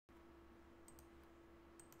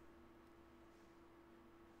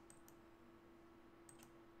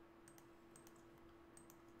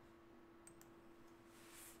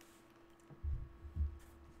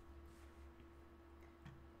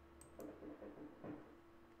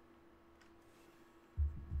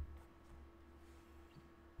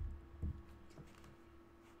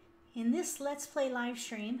In this Let's Play live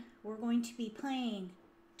stream, we're going to be playing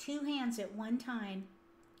 2 hands at one time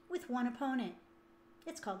with one opponent.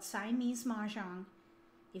 It's called Siamese Mah Jongg.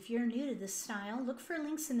 If you're new to this style, look for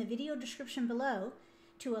links in the video description below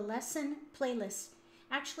to a lesson playlist.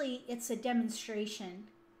 Actually, it's a demonstration.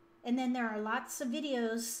 And then there are lots of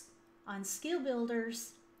videos on skill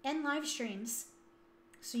builders and live streams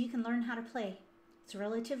so you can learn how to play. It's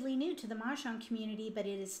relatively new to the Mahjong community, but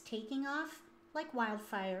it is taking off like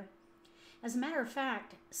wildfire. As a matter of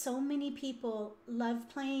fact, so many people love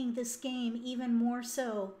playing this game even more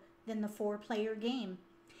so than the 4-player game.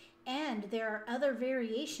 And there are other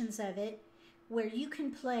variations of it where you can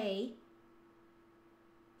play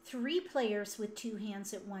 3 players with 2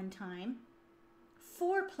 hands at one time,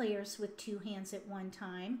 4 players with 2 hands at one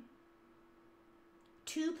time,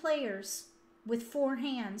 2 players with 4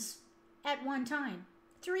 hands at one time,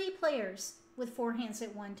 3 players with 4 hands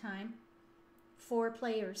at one time, 4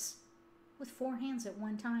 players with 4 hands at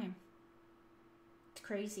one time. It's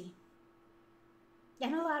crazy.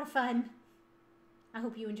 And a lot of fun. I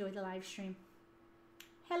hope you enjoy the live stream.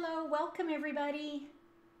 Hello, welcome everybody.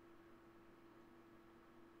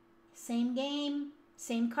 Same game,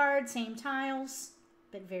 same card, same tiles,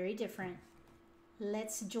 but very different.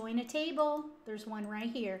 Let's join a table. There's one right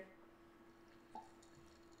here.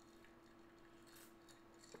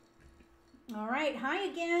 All right, hi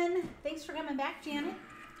again. Thanks for coming back, Janet,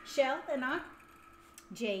 Shell, Anna,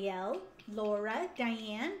 JL, Laura,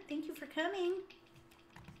 Diane. Thank you for coming.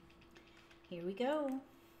 Here we go.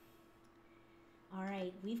 All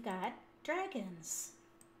right, we've got dragons.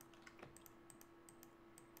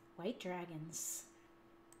 White dragons.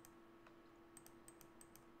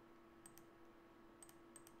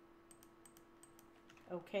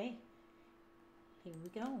 Okay, here we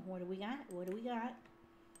go. What do we got? What do we got?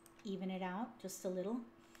 Even it out just a little.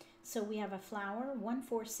 So we have a flower, 1,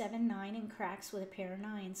 4, 7, 9, and cracks with a pair of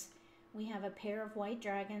 9s. We have a pair of white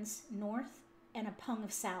dragons, north, and a pung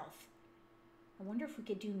of south. I wonder if we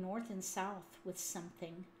could do north and south with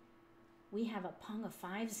something. We have a pung of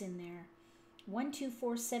 5s in there. 1, 2,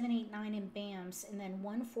 4, 7, 8, 9 in bams, and then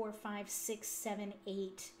 1, 4, 5, 6, 7,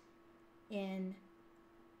 8 in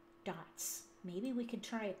dots. Maybe we could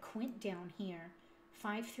try a quint down here.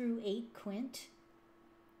 5 through 8 quint.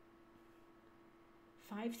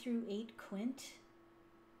 5 through 8 quint.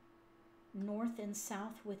 North and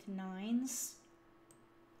south with 9s.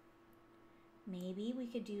 Maybe we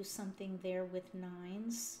could do something there with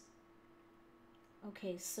 9s.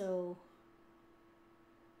 Okay, so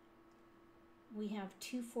we have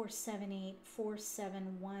 2, 4, 7, 8, 4,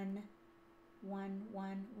 7, 1, 1,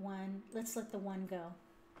 1, 1. Let's let the 1 go.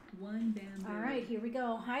 1 bamboo. All right, here we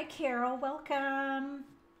go. Hi, Carol. Welcome.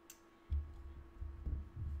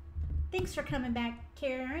 Thanks for coming back,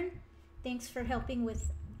 Karen. Thanks for helping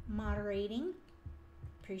with moderating.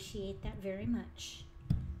 Appreciate that very much.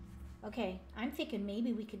 Okay, I'm thinking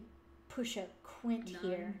maybe we could push a quint 9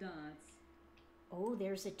 here. dots. Oh,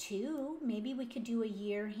 there's a 2. Maybe we could do a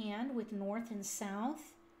year hand with north and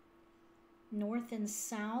south. North and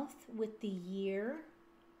south with the year.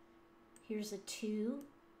 Here's a 2.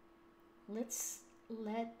 Let's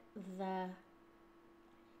let the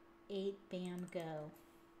 8 bam go.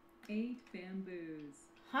 8 bamboos.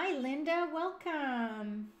 Hi, Linda.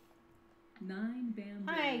 Welcome. 9 bamboos.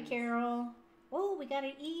 Hi, Carol. Oh, we got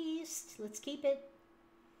an east. Let's keep it.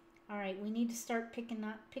 All right, we need to start picking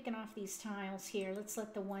off these tiles here. Let's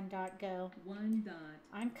let the 1 dot go. 1 dot.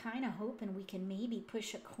 I'm kind of hoping we can maybe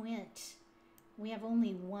push a quint. We have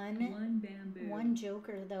only 1 bamboo. 1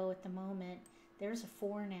 joker, though, at the moment. There's a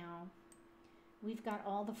 4 now. We've got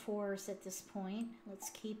all the 4s at this point. Let's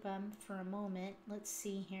keep them for a moment. Let's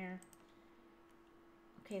see here.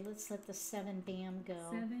 Okay, let's let the 7 bam go.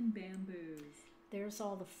 7 bamboos. There's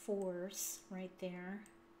all the 4s right there.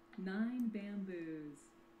 9 bamboos.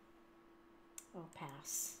 Oh,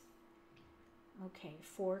 pass. Okay,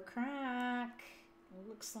 4 crack. It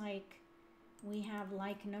looks like we have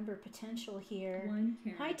like number potential here. 1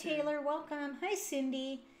 character. Hi, Taylor. Welcome. Hi,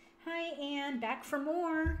 Cindy. Hi, Ann. Back for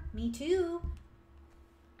more. Me too.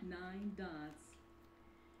 9 dots.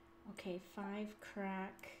 Okay, 5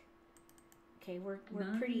 crack. Okay, we're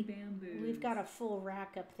 9 pretty. bamboos. We've got a full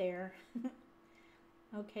rack up there.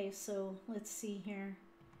 Okay, so let's see here.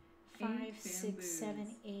 5, 6, 7,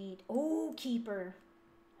 8. Oh, keeper.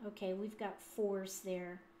 Okay, we've got 4s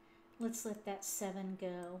there. Let's let that 7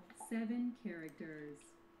 go. 7 characters.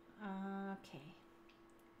 Okay.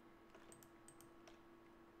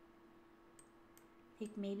 I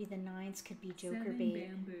think maybe the 9s could be joker 7 bait.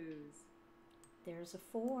 bamboos. There's a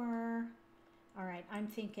 4. All right, I'm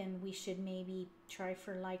thinking we should maybe try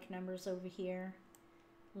for like numbers over here.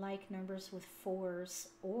 like numbers with fours,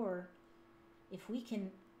 or if we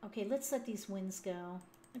can, okay, let's let these winds go.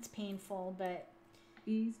 It's painful, but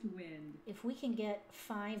east wind, if we can get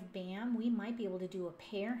 5 bam, we might be able to do a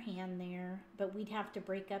pair hand there, but we'd have to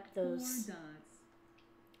break up 4 those. dots,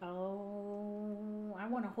 Oh, I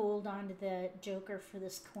want to hold on to the joker for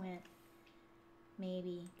this quint.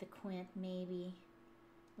 Maybe, the quint, maybe.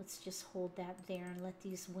 Let's just hold that there and let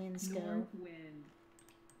these winds go. north wind,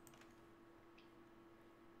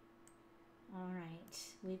 All right,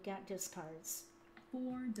 we've got discards. 4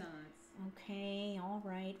 dots, Okay, all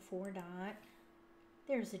right, 4 dot.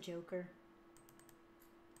 There's a joker.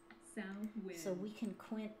 south wind, So we can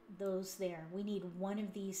quint those there. We need one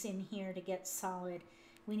of these in here to get solid.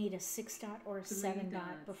 We need a 6 dot or a 3 7 dots.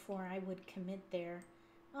 dot before I would commit there.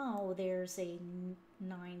 Oh, there's a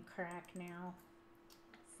 9 crack now.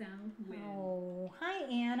 south wind, Oh, hi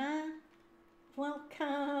Anna.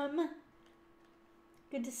 Welcome.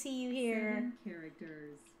 Good to see you here. 7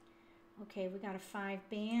 characters, Okay, we got a 5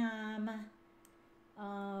 bam.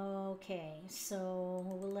 Okay, so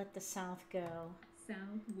we'll let the south go. south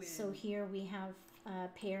wind, So here we have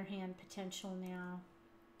pair hand potential now.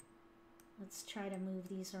 Let's try to move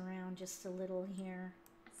these around just a little here.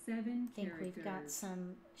 7 I think characters, we've got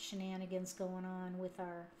some shenanigans going on with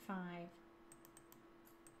our 5.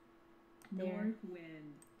 There. north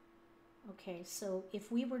wind, Okay, so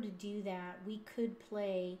if we were to do that, we could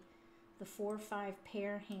play the 4-5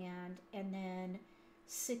 pair hand and then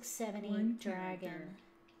 6, 7, 8 1 dragon. character,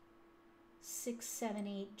 6, 7,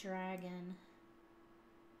 8 dragon.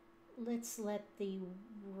 Let's let the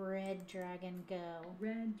red dragon go.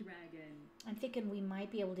 red dragon, I'm thinking we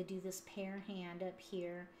might be able to do this pair hand up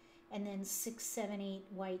here and then 6, 7, 8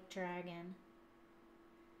 white dragon.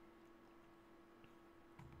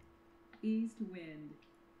 east wind,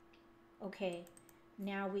 Okay,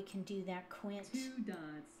 now we can do that quint. 2 dots,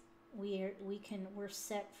 We're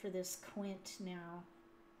set for this quint now.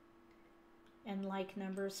 And like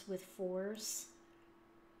numbers with fours.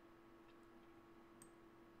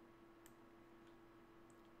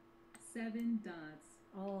 7 dots,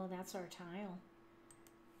 Oh, that's our tile.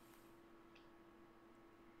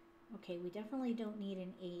 Okay, we definitely don't need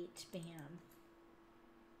an 8 bam.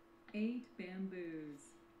 8 bamboos,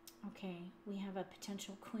 Okay, we have a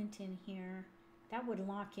potential quint in here. That would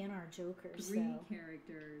lock in our jokers 3 though.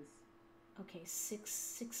 characters, Okay,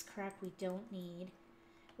 6 crack we don't need.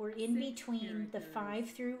 We're in 6 between the characters. 5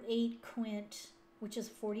 through 8 quint, which is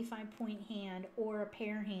a 45-point hand, or a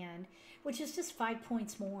pair hand, which is just 5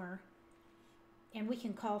 points more. And we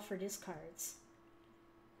can call for discards.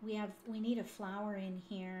 We need a flower in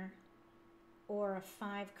here, or a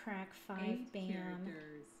 5 crack 5 8 bam.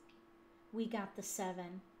 characters, We got the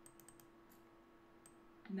 7.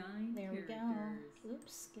 9 There characters, we go.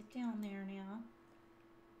 Oops, get down there now.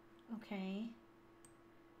 Okay.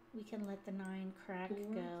 We can let the 9 crack 4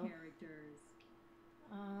 go. characters,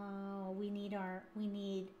 Oh,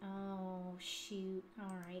 oh shoot.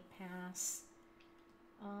 All right, pass.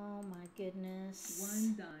 Oh my goodness.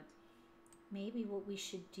 1 dot, Maybe what we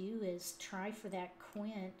should do is try for that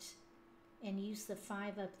quint and use the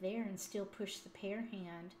 5 up there and still push the pair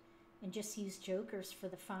hand and just use jokers for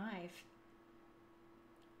the 5.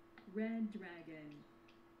 red dragon,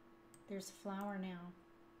 There's a flower now.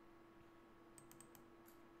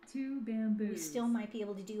 2 bamboos, We still might be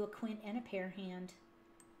able to do a quint and a pair hand.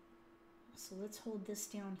 So let's hold this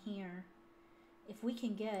down here. If we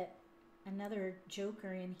can get another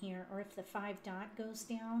joker in here, or if the 5 dot goes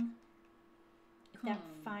down, if that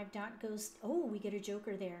Calm. 5 dot goes, oh, we get a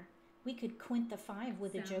joker there. We could quint the 5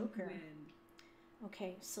 with a south joker. wind,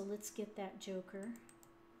 Okay, so let's get that joker.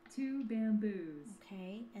 2 bamboos,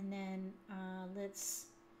 Okay, and then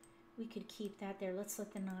we could keep that there. Let's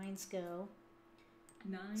let the 9s go.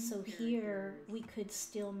 9 So characters, here we could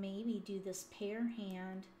still maybe do this pair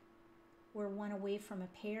hand. We're 1 away from a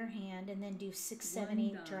pair hand, and then do 6, 7, 1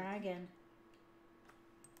 8 dot. dragon.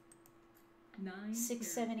 9 6,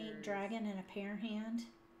 7, 8 characters, dragon and a pair hand.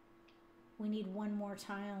 We need 1 more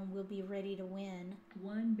tile and we'll be ready to win.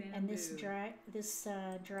 1 bamboo, And this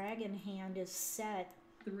dragon hand is set.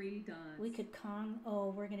 3 dots, We could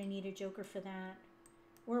oh, we're gonna need a joker for that.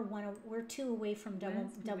 We're 2 away from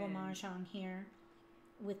West double wind. mahjong here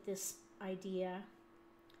with this idea.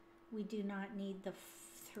 We do not need the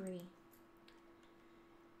 3.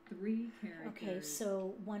 3 characters, Okay,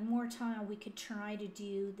 so 1 more tile. We could try to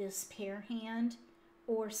do this pair hand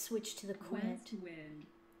or switch to the quint west wind,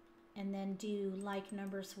 and then do like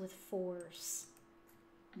numbers with 4s.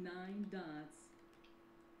 9 dots,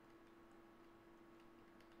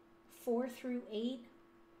 4 through 8.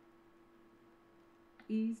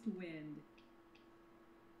 east wind,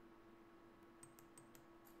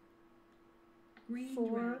 Green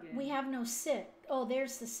 4. dragon. We have no 6. Oh,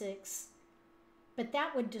 there's the 6. But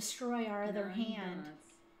that would destroy our other 9 hand.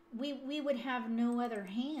 dots. We would have no other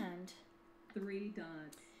hand. 3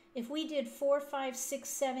 dots. If we did 4, 5, 6,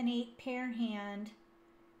 7, 8 pair hand,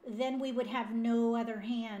 then we would have no other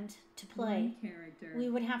hand to play. 1 character. We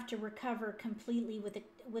would have to recover completely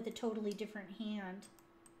with a totally different hand.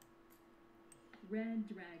 Red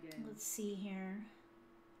dragon. Let's see here.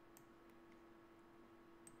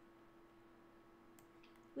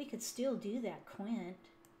 We could still do that quint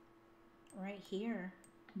right here.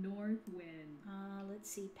 North wind. Let's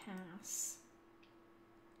see, pass.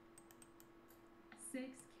 6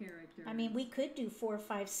 characters. I mean, we could do 4,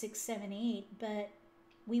 5, 6, 7, 8, but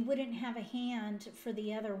we wouldn't have a hand for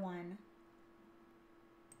the other one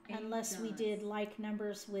 8 unless we dots. did like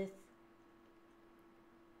numbers with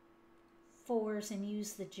 4s and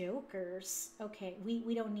use the jokers. Okay,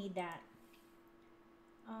 we don't need that.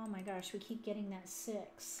 Oh my gosh, we keep getting that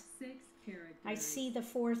 6. 6 characters. I see the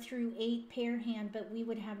 4 through 8 pair hand, but we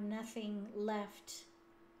would have nothing left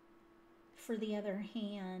for the other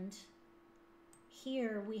hand.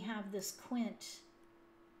 Here we have this quint.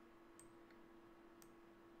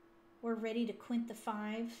 We're ready to quint the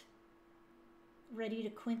 5, ready to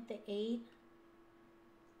quint the 8,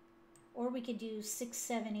 or we could do 6,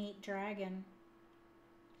 7, 8 dragon.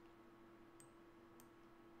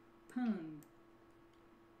 Pung.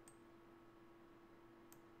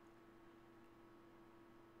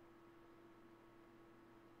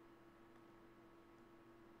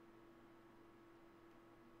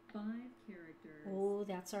 Five characters. Oh,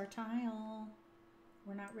 that's our tile.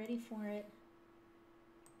 We're not ready for it.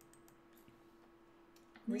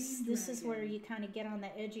 This is where you kind of get on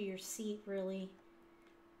the edge of your seat, really.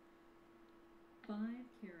 5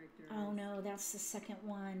 characters. Oh no, that's the second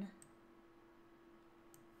one.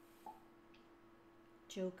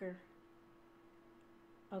 Joker.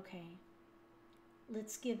 Okay.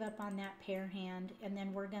 Let's give up on that pair hand, and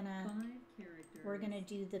then we're 5 characters. gonna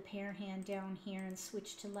do the pair hand down here and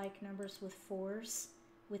switch to like numbers with 4s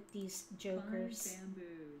with these jokers. 5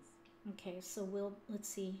 bamboos. Okay, so let's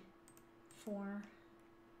see. 4,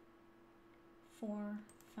 4,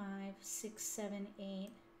 5, 6, 7, 8.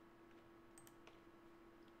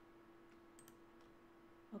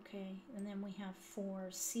 Okay, and then we have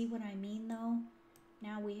 4s. See what I mean though?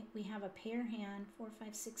 Now we have a pair hand, 4,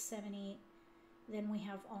 5, 6, 7, 8. Then we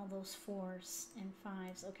have all those 4s and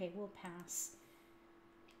 5s. Okay, we'll pass.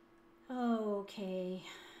 Okay.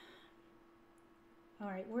 All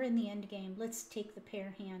right, we're in the end game. Let's take the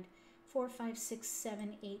pair hand. 4, 5, 6,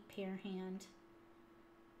 7, 8 pair hand.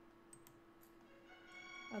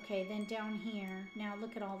 Okay, then down here, now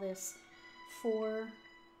look at all this. 4,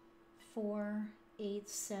 4, 8,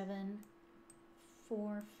 7,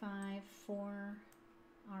 4, 5, 4.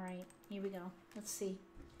 All right, here we go. Let's see.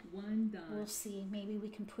 1 dot. We'll see. Maybe we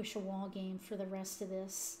can push a wall game for the rest of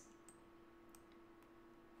this.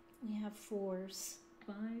 We have 4s.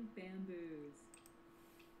 5 bamboos.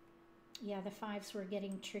 Yeah, the 5s were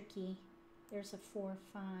getting tricky. There's a 4,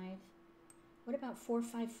 5. What about 4,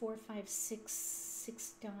 5, 4, 5, 6,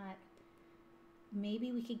 6 dot?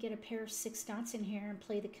 Maybe we could get a pair of 6 dots in here and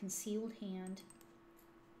play the concealed hand.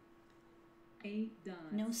 8 dots.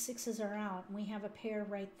 No 6s are out. And we have a pair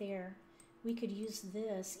right there. We could use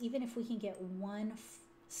this. Even if we can get 1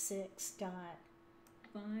 6 dot,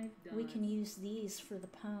 5 dots. we can use these for the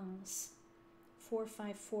pungs. 4,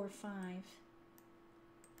 5, 4, 5.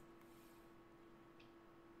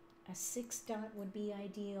 A 6 dot would be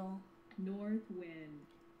ideal. North wind.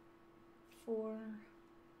 4,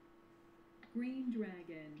 Green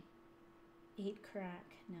dragon. 8 crack.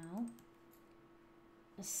 No.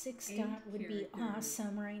 A 6 8 dot would be characters.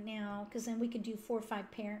 awesome right now, because then we could do 4,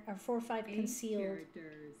 5 pair or 4, 5 8 concealed.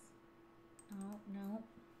 characters. Oh no.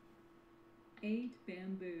 8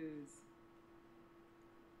 bamboos.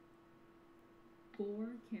 4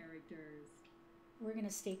 characters. We're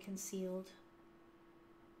gonna stay concealed.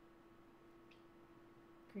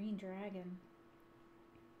 Green dragon.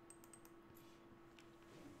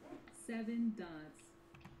 7 dots.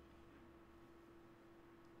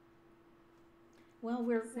 Well,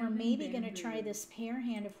 we're 7 maybe going to try bamboos. this pair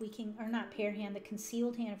hand if we can, or not pair hand, the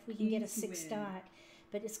concealed hand if we can get a East 6 wind. dot.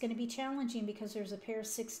 But it's going to be challenging because there's a pair of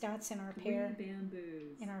 6 dots in our 3 pair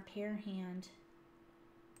bamboos. hand.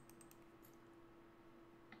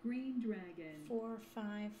 Green dragon. 4,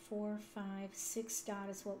 5, 4, 5, 6 dot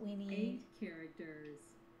is what we need. 8 characters.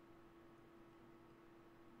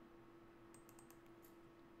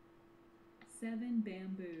 7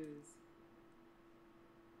 bamboos.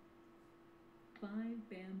 5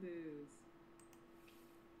 bamboos.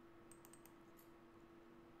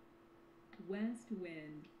 West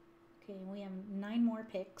wind. Okay, we have 9 more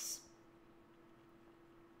picks.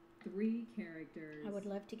 3 characters. I would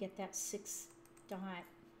love to get that 6 dot.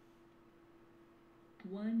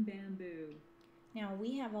 1 bamboo. Now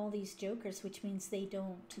we have all these jokers, which means they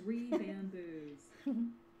don't. 3 bamboos.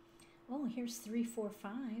 Oh, here's 3, 4,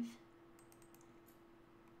 5.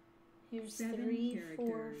 Here's 7 3, 4,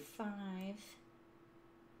 characters. 5.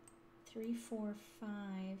 3, 4, 5.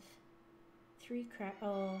 3 crap.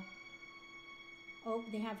 Oh,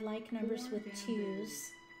 they have like numbers 4 with bamboos.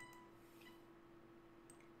 2s.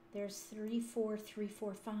 There's 3, 4, 3,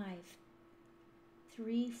 4, 5.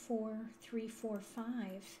 3, 4, 3, 4,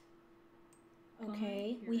 5.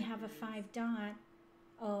 Okay, we have a 5 dot.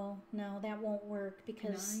 Oh, no, that won't work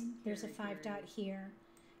because 9 there's a 5 dot characters. here.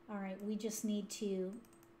 All right, we just need to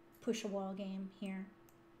push a wall game here.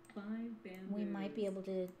 5 bamboos. We might be able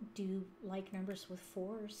to do like numbers with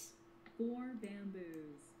 4s. 4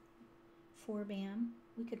 bamboos. 4 bam.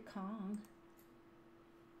 We could Kong.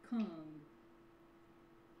 Kong.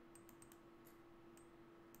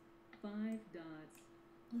 5 dots.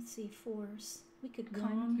 Let's see, 4s. We could 1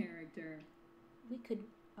 Kong. character. We could,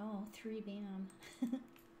 3 bam.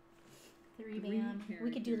 3 3 bam.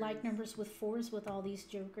 We could do like characters. numbers with 4s with all these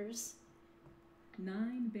jokers.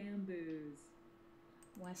 9 bamboos.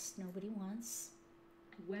 West, nobody wants.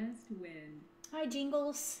 West wind. Hi,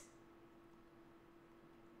 Jingles.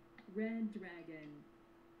 Red dragon.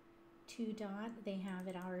 2 dot. They have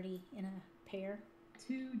it already in a pair.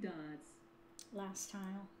 2 dots. Last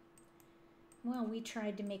tile. Well, we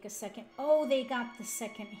tried to make a second. Oh, they got the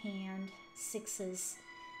second hand. 6s.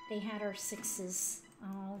 They had our 6s.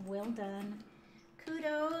 Oh, well done.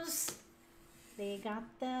 Kudos. They got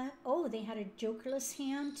the, they had a jokerless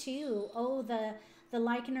hand too. Oh, the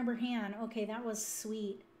like number hand. Okay, that was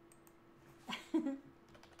sweet.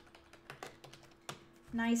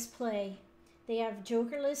 Nice play. They have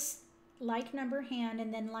jokerless like number hand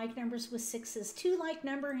and then like numbers with 6s. 2 like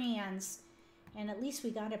number hands. And at least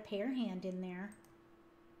we got a pair hand in there.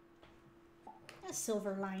 A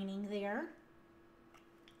silver lining there.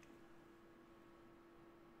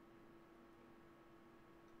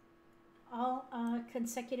 All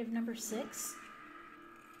consecutive number 6.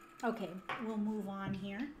 Okay, we'll move on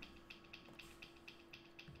here.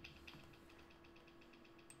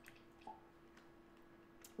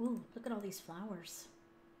 Ooh, look at all these flowers.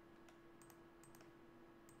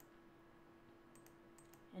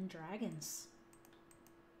 And dragons.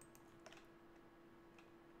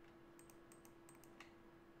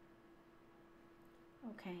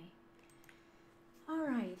 Okay. All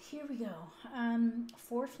right, here we go.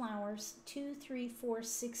 4 flowers, 2, 3, 4,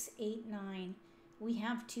 6, 8, 9. We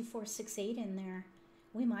have 2, 4, 6, 8 in there.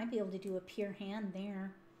 We might be able to do a pure hand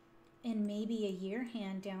there. And maybe a year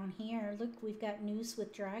hand down here. Look, we've got news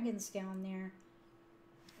with dragons down there.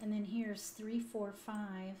 And then here's 3, 4, 5.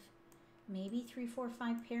 Maybe 3, 4,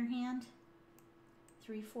 5 pair hand.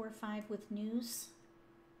 3, 4, 5 with news.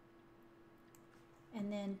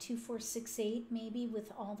 And then 2, 4, 6, 8 maybe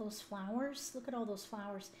with all those flowers. Look at all those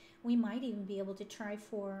flowers. We might even be able to try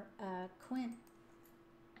for Quint.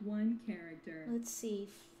 1 character. Let's see.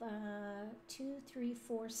 2, 3,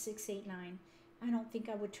 4, 6, 8, 9. I don't think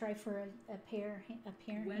I would try for a pair West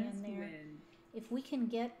hand there. wind. If we can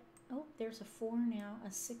get, there's a 4 now,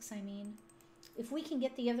 a 6 I mean. If we can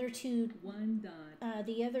get the other 2, 1 dot.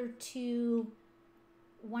 the other 2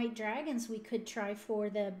 white dragons, we could try for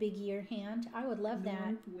the big year hand. I would love that.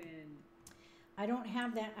 North wind. I don't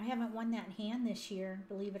have that. I haven't won that hand this year,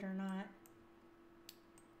 believe it or not.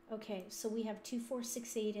 Okay, so we have 2, 4,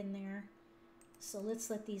 6, 8 in there. So let's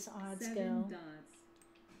let these odds 7 go. dots.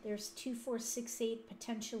 There's 2, 4, 6, 8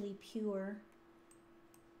 potentially pure.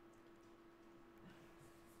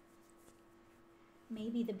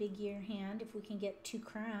 Maybe the big year hand if we can get 2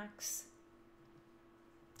 cracks.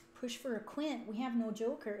 Push for a Quint. We have no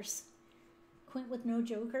jokers. Quint with no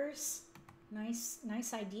jokers. Nice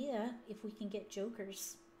idea if we can get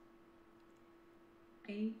jokers.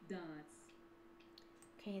 8 dots.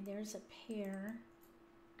 Okay, there's a pair.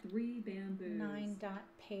 3 bamboos. 9 dot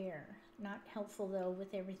pair. Not helpful though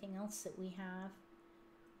with everything else that we have.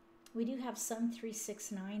 We do have some 3,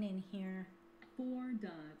 6, 9 in here. 4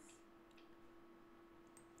 dots.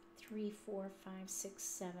 3, 4, 5, 6,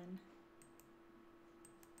 7.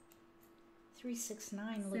 3, 6,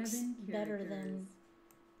 9 looks 7 better than characters.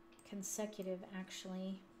 consecutive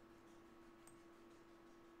actually.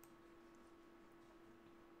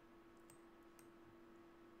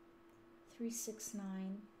 Three, 6, 9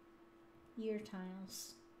 year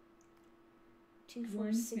tiles. 2, 4,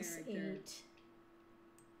 1 6, character. 8.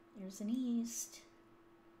 There's an east.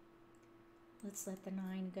 Let's let the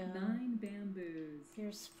 9 go. 9 bamboos.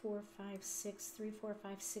 Here's 4, 5, 6, 3, 4,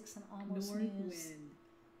 5, 6, and almost North news. wind.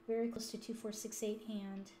 Very close to 2, 4, 6, 8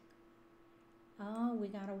 hand. Oh, we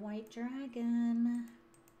got a white dragon.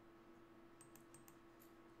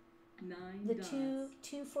 9 The dots.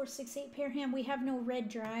 2, 4, 6, 8 pair hand. We have no red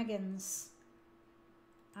dragons.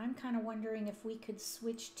 I'm kind of wondering if we could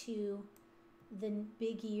switch to the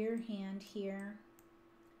big ear hand here.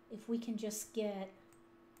 If we can just get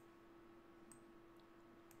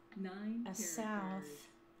 9 a characters. south.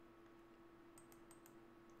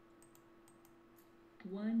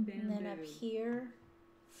 1 bamboo. And then up here,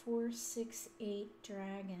 4, 6, 8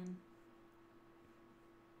 dragon.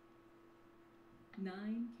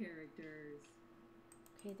 9 characters.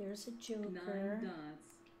 Okay, there's a joker. 9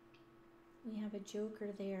 dots. We have a joker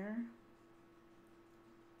there.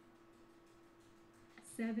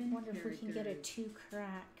 7 Wonder if we can get a characters. 2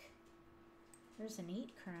 crack. There's an 8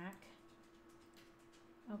 crack.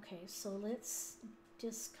 Okay, so let's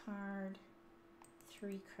discard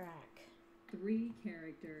 3 crack. 3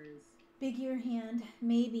 characters. Big ear hand,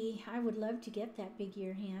 maybe. I would love to get that big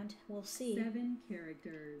ear hand. We'll see. 7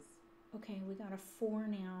 characters. Okay, we got a 4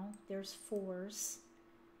 now. There's 4s.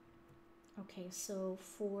 Okay, so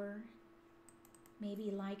 4,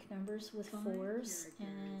 maybe like numbers with 5 4s. characters.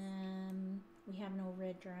 And we have no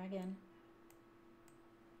red dragon.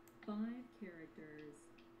 5 characters.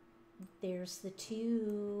 There's the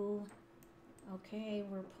 2. Okay,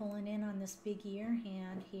 we're pulling in on this big ear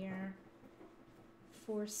hand here.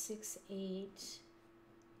 4, 6, 8,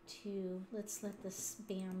 2. Let's let the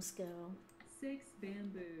bams go. 6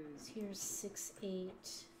 bamboos. Here's 6, 8.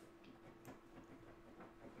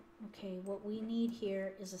 Okay, what we need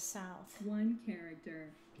here is a south. 1 character.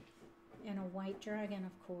 And a white dragon,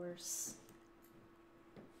 of course.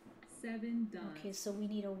 7 dots. Okay, so we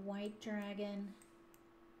need a white dragon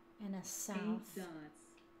and a south. 8 dots.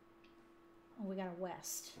 Oh, we got a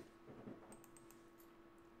west.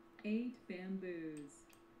 8 bamboos.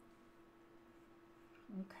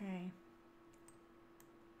 Okay.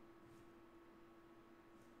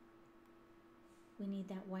 We need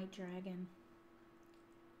that white dragon.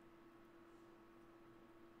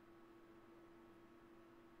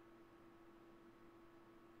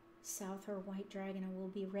 South or white dragon, and we'll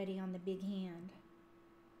be ready on the big hand.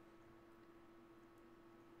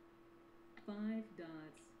 5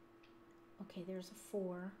 dots. Okay, there's a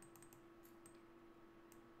 4.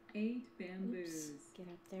 8 bamboos. Oops, get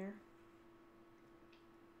up there.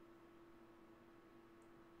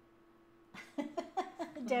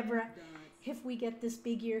 Deborah, 5 dots. if we get this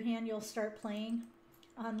big ear hand, you'll start playing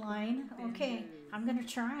online. 5 Okay, bamboos. I'm gonna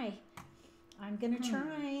try. I'm gonna Hmm.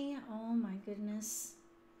 try. Oh my goodness.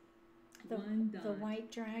 1 dot. The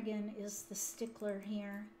white dragon is the stickler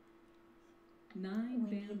here. 9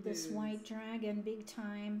 We bamboos. need this white dragon big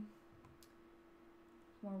time.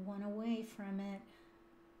 We're 1 away from it.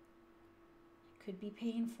 Could be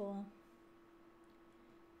painful.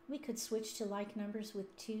 We could switch to like numbers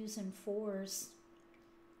with 2s and 4s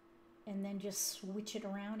and then just switch it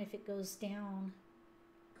around if it goes down.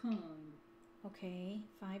 Kong. Okay,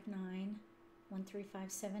 5, 9, 1, 3,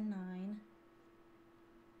 5, 7, 9.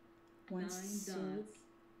 1 9 suit, dots.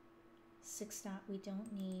 6 dot we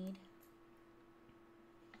don't need.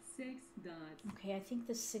 6 dots. Okay, I think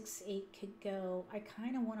the 6, 8 could go. I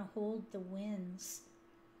kind of want to hold the wins.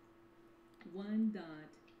 1 dot.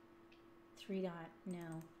 3 dot,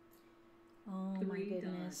 no. Oh my 3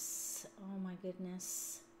 goodness. Oh my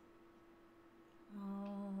goodness.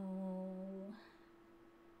 Oh.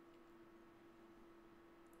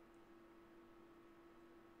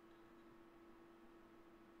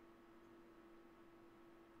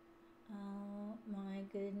 Oh my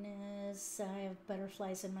goodness. I have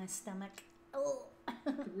butterflies in my stomach. Oh.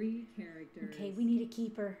 3 characters. Okay, we need a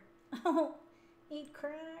keeper. Oh, 8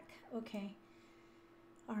 crack. Okay.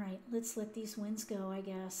 All right, let's let these wins go, I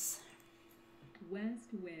guess. West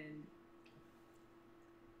wind.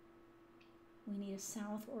 We need a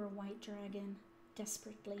south or a white dragon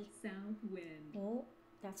desperately. South wind. Oh,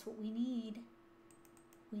 that's what we need.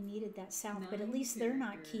 We needed that south, but at 9 least they're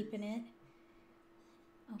not characters. keeping it.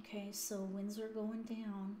 Okay, so winds are going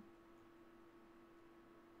down.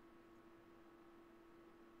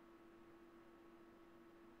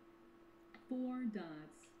 Four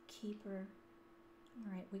dots. Keeper.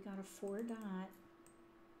 All right, we got a 4 dot.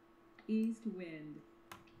 East wind.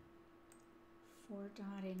 4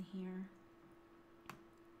 dot in here.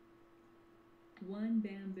 1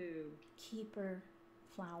 bamboo. Keeper.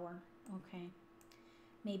 Flower. Okay.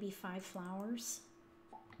 Maybe 5 flowers.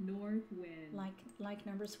 North wind. Like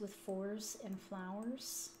numbers with 4s and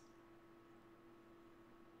flowers.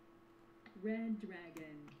 Red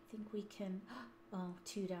dragon. I think we can, oh,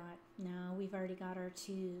 2 dot. No, we've already got our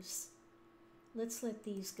 2s. Let's let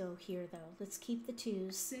these go here though. Let's keep the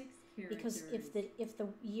 2s. 6 characters. Because if the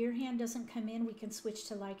year hand doesn't come in, we can switch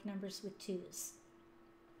to like numbers with 2s.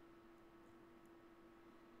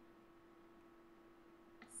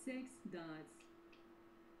 6 dots.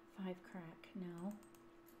 5 crack, no.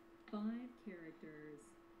 5 characters.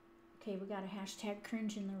 Okay, we got a hashtag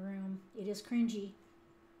cringe in the room. It is cringy.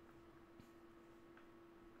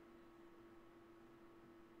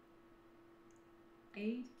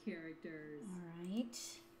 8 characters. All right.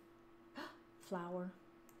 Flower.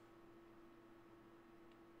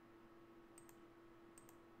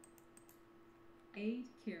 8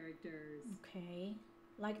 characters. Okay.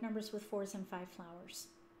 Like numbers with 4s and 5 flowers.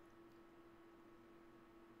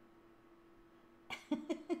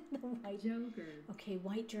 The white Joker. Okay,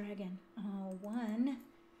 white dragon. Oh, 1.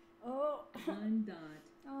 Oh. 1 dot.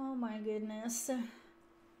 Oh my goodness.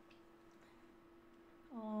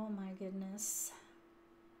 Oh my goodness.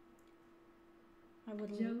 I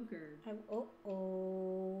would. Joker.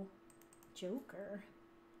 Oh. Joker.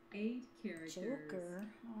 8 characters. Joker.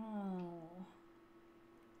 Oh.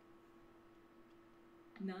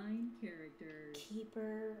 9 characters.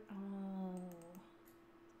 Keeper. Oh.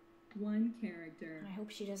 1 character. I hope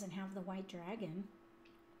she doesn't have the white dragon.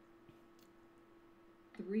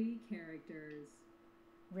 3 characters.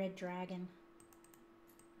 Red dragon.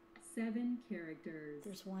 7 characters.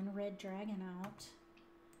 There's 1 red dragon out.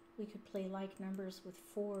 We could play like numbers with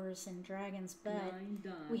 4s and dragons, but 9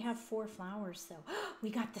 dots. we have 4 flowers though. We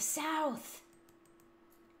got the south.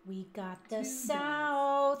 We got the 2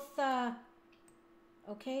 south.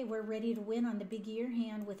 Okay, we're ready to win on the big year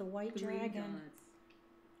hand with a white 3 dragon. dots.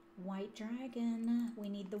 White dragon. We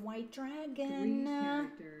need the white 3 dragon.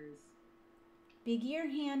 characters. Big year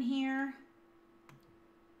hand here.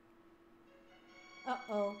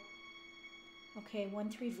 Uh-oh. Okay, 1,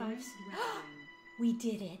 3, 5. Red dragon. We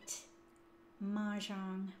did it. Mah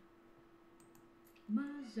Jongg.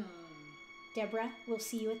 Mah Jongg. Deborah, we'll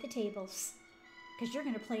see you at the tables because you're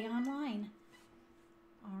going to play online.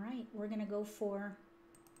 All right, we're going to go for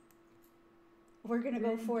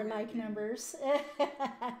like numbers.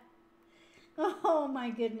 Oh my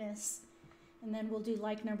goodness. And then we'll do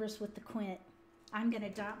like numbers with the quint. I'm going to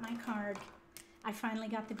dot my card. I finally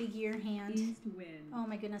got the big year hand. East wind. Oh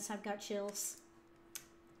my goodness, I've got chills.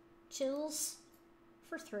 Chills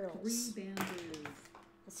for thrills. 3 bamboos.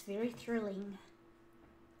 It's very thrilling.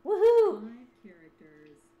 Woohoo! 5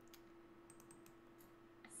 characters.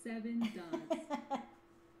 7 dots.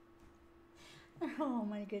 Oh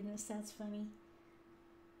my goodness, that's funny.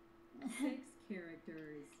 6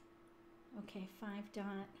 characters. Okay, 5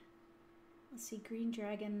 dot. Let's see, green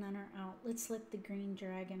dragon, none are out. Let's let the green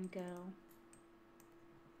dragon go.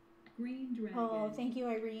 Green dragon. Oh, thank you,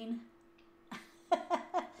 Irene.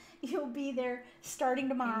 You'll be there starting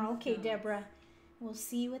tomorrow. 8 Okay, dots. Deborah. We'll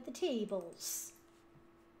see you at the tables.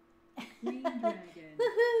 Green dragon.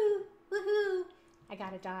 Woohoo! Woohoo! I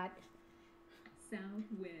got a dot.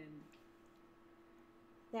 South wind.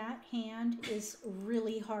 That hand is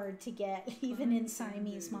really hard to get, even in 5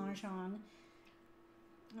 Siamese Mah bamboos. Jongg.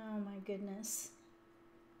 Oh my goodness.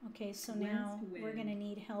 Okay, so West now we're wind. going to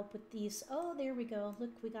need help with these. Oh, there we go.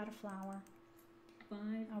 Look, we got a flower. 5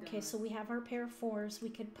 Okay, dots. so we have our pair of 4s. We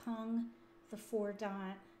could pung the 4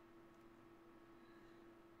 dot.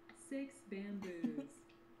 6 bamboos.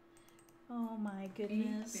 Oh my 8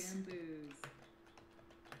 goodness. bamboos.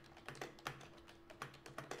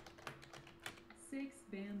 6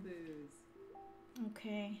 bamboos.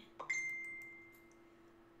 Okay.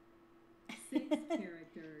 6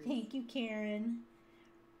 characters. Thank you, Karen.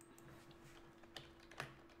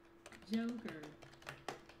 Joker.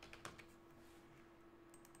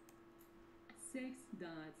 6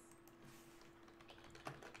 dots.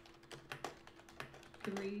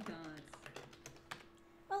 3 dots.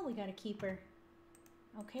 Oh, we got a keeper.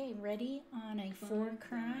 Okay, ready on a 4 5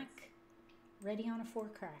 crack. dots. Ready on a 4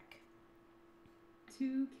 crack.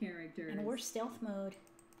 2 characters. And we're stealth mode.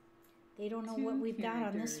 They don't know 2 what we've got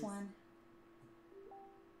on this characters. one.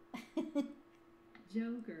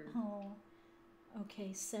 Joker. Oh,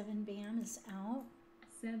 okay, 7 bam is out.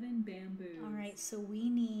 7 bamboos. All right, so we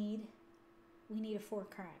need a 4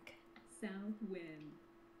 crack. South wind.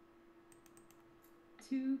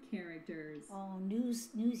 2 characters. Oh, news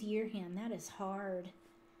year hand, that is hard.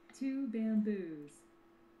 2 bamboos.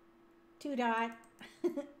 2 dot.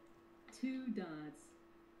 2 dots.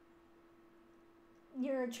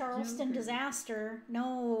 You're a Charleston Joker. disaster.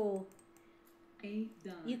 No, 8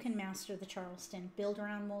 dots. you can master the Charleston. Build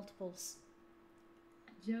around multiples.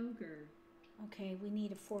 Joker. Okay, we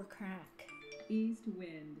need a 4 crack. East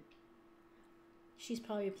wind. She's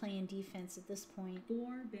probably playing defense at this point.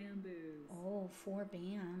 4 bamboos. Oh, 4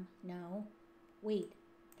 bam. No. Wait,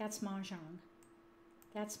 that's Mahjong.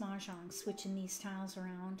 That's Mahjong, switching these tiles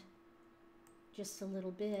around just a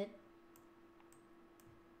little bit.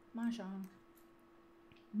 Mahjong.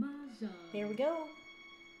 Mahjong. There we go.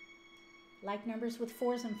 Like numbers with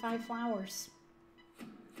 4s and 5 flowers.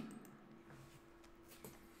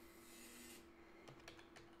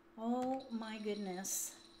 Oh my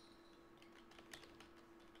goodness.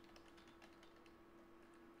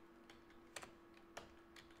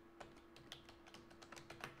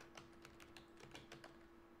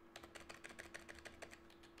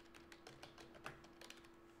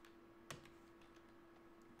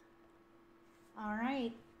 All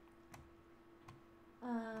right.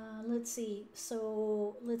 Let's see.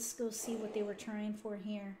 So let's go see what they were trying for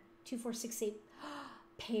here. 2, 4, 6, 8.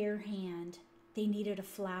 Pair hand. They needed a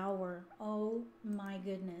flower. Oh my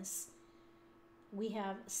goodness. We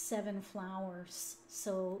have 7 flowers.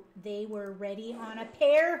 So they were ready on a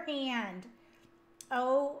pair hand.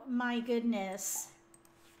 Oh my goodness.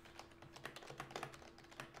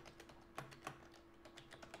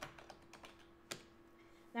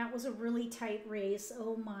 That was a really tight race.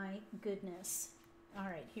 Oh my goodness. All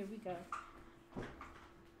right, here we go.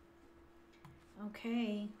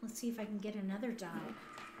 Okay, let's see if I can get another dot.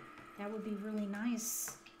 That would be really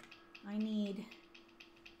nice. I need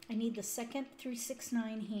the 2nd through 6,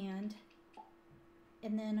 9 hand,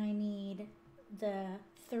 and then I need the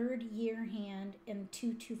 3rd year hand and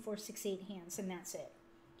 2, 2, 4, 6, 8 hands, and that's it.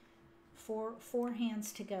 Four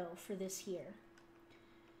hands to go for this year.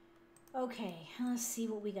 Okay, let's see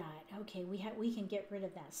what we got. Okay, we can get rid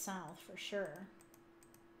of that south for sure.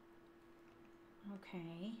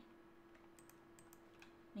 Okay.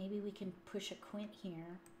 Maybe we can push a quint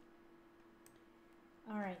here.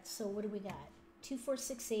 All right, so what do we got? 2, 4,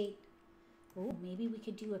 6, 8. Oh, maybe we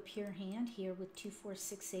could do a pure hand here with 2, 4,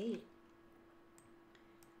 6, 8.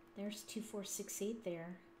 There's 2, 4, 6, 8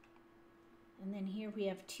 there. And then here we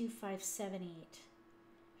have 2, 5, 7, 8.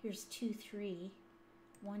 Here's 2, 3.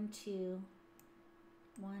 1, 2,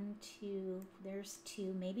 1, 2, there's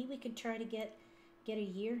 2. Maybe we could try to get a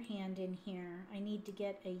year hand in here. I need to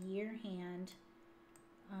get a year hand.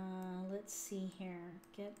 Let's see here.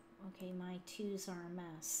 Okay, my 2s are a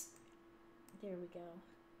mess. There we go.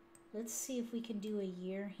 Let's see if we can do a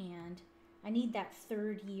year hand. I need that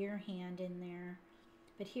 3rd year hand in there.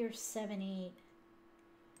 But here's 7, 8.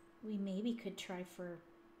 We maybe could try for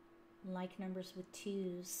like numbers with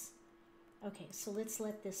 2s. Okay, so let's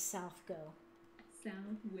let this south go. South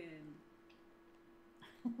wind.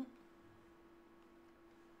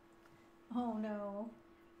 Oh no.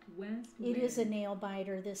 West It wind. is a nail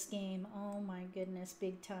biter, this game. Oh my goodness,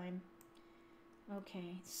 big time.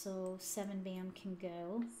 Okay, so 7 bam can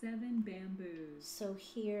go. 7 bamboos. So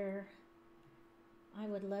here, I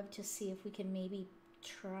would love to see if we can maybe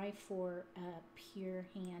try for a pure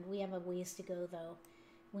hand. We have a ways to go though.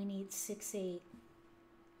 We need 6, 8.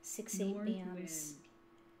 6, 8 North bams. wind.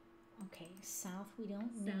 Okay, south we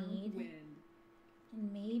don't South need. wind.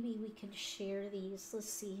 And maybe we could share these.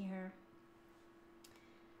 Let's see here.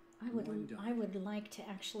 I would like to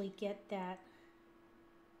actually get that.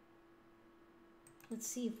 Let's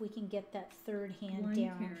see if we can get that 3rd hand 1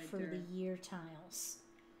 down character. for the year tiles.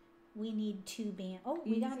 We need 2 bam. Oh,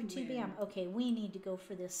 we got a East 2 bam. wind. Okay, we need to go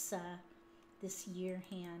for this this year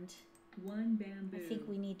hand. 1 bamboo. I think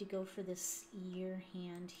we need to go for this year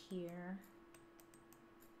hand here.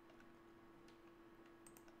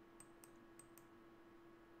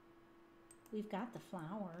 We've got the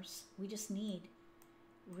flowers. We just need,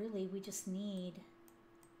 really, we just need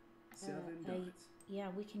 7 dots. yeah,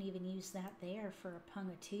 we can even use that there for a pung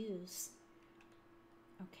of 2s.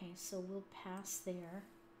 Okay, so we'll pass there.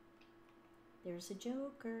 There's a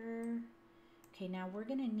joker. Okay, now we're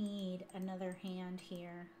gonna need another hand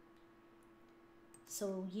here.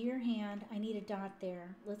 So year hand, I need a dot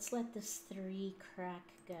there. Let's let this 3 crack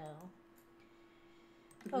go.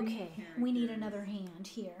 3 Okay, we need characters. another hand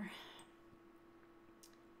here.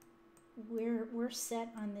 We're set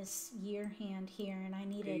on this year hand here, and I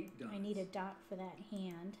need 8 I need a dots. dot for that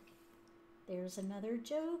hand. There's another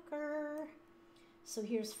joker. So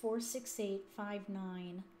here's 4, 6, 8, 5,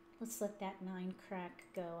 9. Let's let that 9 crack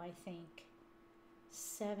go, I think.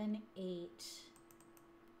 7, 8.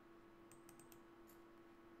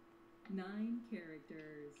 9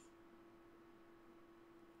 characters.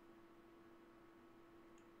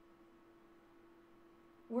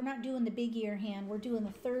 We're not doing the big year hand. We're doing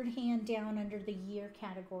the 3rd hand down under the year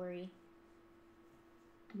category.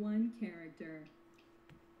 1 character.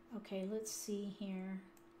 Okay, let's see here.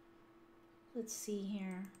 Let's see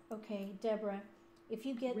here. Okay, Deborah, if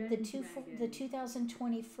you get Red the dragon.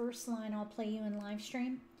 2020 first line, I'll play you in live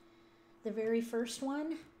stream. The very first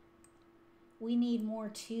one, we need more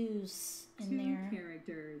twos in Two there.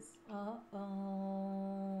 characters.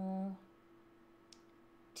 Uh-oh.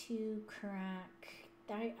 Two crack.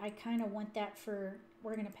 I kind of want that for,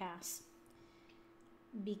 we're going to pass.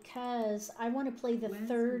 Because I want to play the West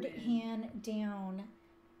third wind. hand down.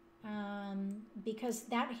 Because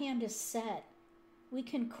that hand is set. We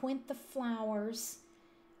can quint the flowers.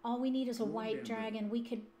 All we need is a One white bamboo. dragon. We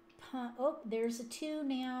could oh, there's a 2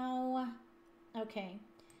 now. Okay.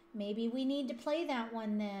 Maybe we need to play that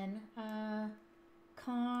one then.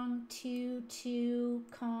 Kong, 2, 2,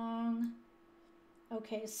 Kong.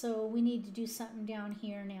 Okay, so we need to do something down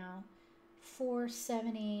here now. 4,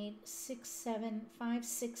 7, 8, 6, 7, 5,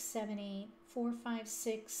 6, 7, 8, 4, 5,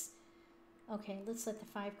 6. Okay, let's let the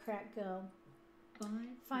 5 crack go.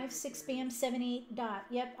 5, 6, bam, 7, 8, dot.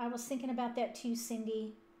 Yep, I was thinking about that too,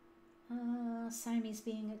 Cindy. Siamese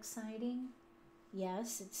being exciting.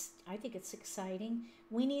 Yes, I think it's exciting.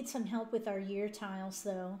 We need some help with our year tiles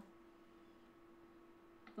though.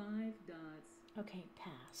 5 dots. Okay,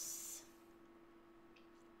 pass.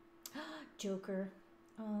 Joker.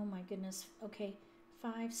 Oh my goodness. Okay,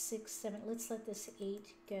 5, 6, 7. Let's let this 8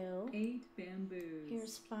 go. 8 bamboos.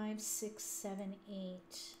 Here's 5, 6, 7, 8.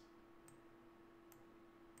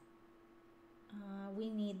 We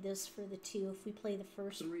need this for the 2 if we play the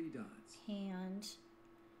first 3 dots. hand.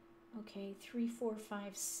 Okay, 3, 4,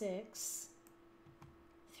 5, 6.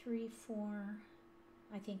 3, 4.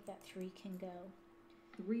 I think that 3 can go.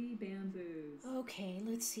 3 bamboos. Okay,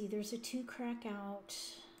 let's see. There's a 2 crack out.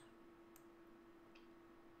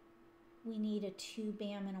 We need a 2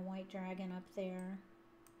 bam and a white dragon up there.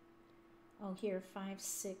 Oh, here, 5,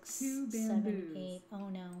 6, 2 7, bamboos. 8. Oh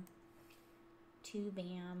no. 2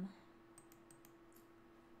 bam.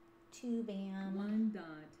 2 bam. 1 dot.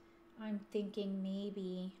 I'm thinking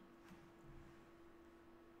maybe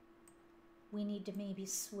we need to maybe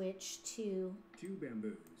switch to, 2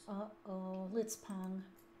 bamboos. uh-oh, let's pong.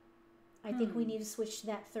 I think we need to switch to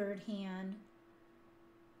that third hand.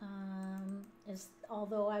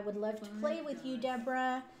 Although I would love to play with you,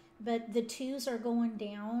 Deborah, but the 2s are going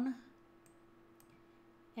down.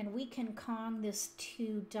 And we can Kong this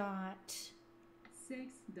 2 dot. 6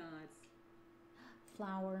 dots.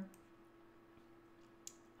 Flower.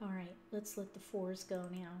 All right, let's let the 4s go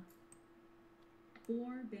now.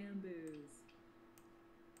 4 bamboos.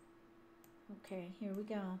 Okay, here we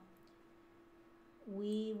go.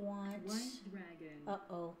 We want... White dragon.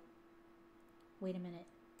 Uh-oh. Wait a minute.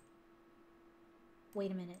 Wait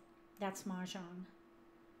a minute. That's Mah Jongg.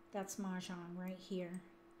 That's Mah Jongg right here.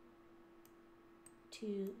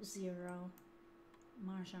 2, 0.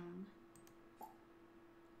 Mah Jongg.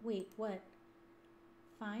 Wait, what?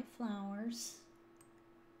 5 flowers.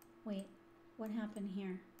 Wait, what happened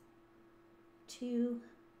here? 2.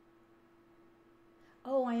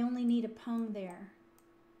 Oh, I only need a pung there.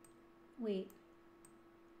 Wait.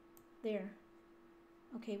 There.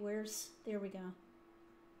 Okay, there we go.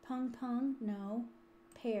 Pung, pung, no.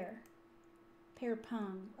 Pair. Pair,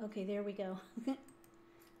 pung. Okay, there we go.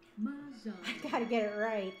 Mah Jongg. I gotta get it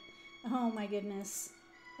right. Oh my goodness.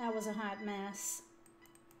 That was a hot mess.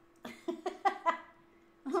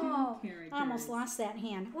 Oh, I almost lost that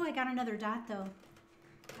hand. Oh, I got another dot though.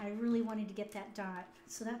 I really wanted to get that dot.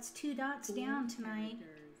 So that's 2 dots 4 down tonight.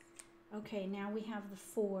 characters. Okay, now we have the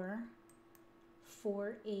 4.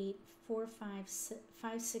 4, 8, 4, 5,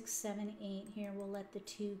 6, 7, 8. Here, we'll let the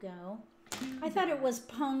 2 go. 2 I thought it dots. was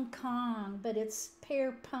Pung Kong, but it's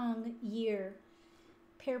Pair Pung Year.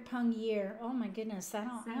 Pair Pung Year. Oh my goodness, I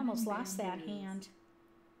almost 7 lost that bamboos. hand.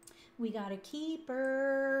 We got a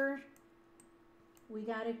keeper. We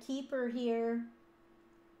got a keeper here.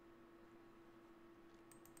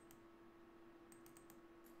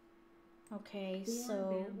 Okay, 4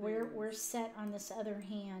 so we're bamboos. set on this other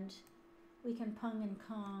hand. We can Pung and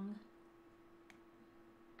Kong.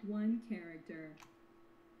 1 character.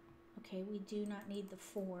 Okay, we do not need the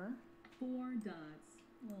 4. 4 dots.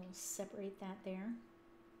 We'll separate that there.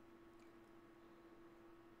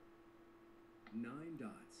 9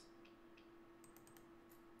 dots.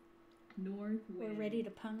 North wind. We're ready to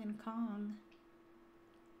Pung and Kong.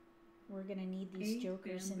 We're gonna need these 8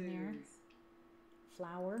 jokers in there. bamboos.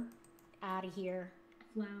 Flower, out of here.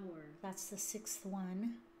 Flower. That's the 6th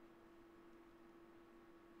one.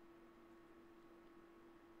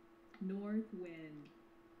 North wind.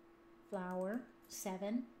 Flower,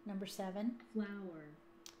 7, number 7. Flower.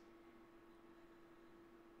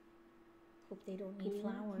 Hope they don't need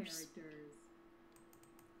 4 flowers. characters.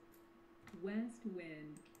 West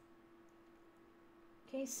wind.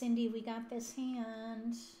 Okay, Cindy, we got this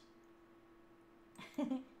hand.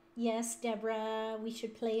 Yes, Deborah, we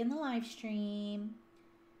should play in the live stream.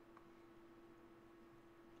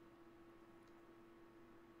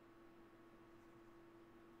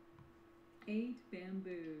 Eight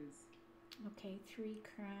bamboos. Okay, 3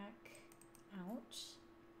 crack out.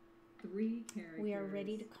 3 characters. We are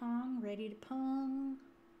ready to Kong, ready to pong.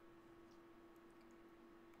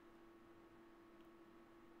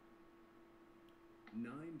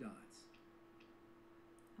 Nine dots.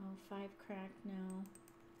 Oh, 5 crack, no.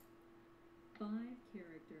 5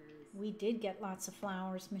 characters. We did get lots of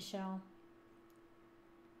flowers, Michelle.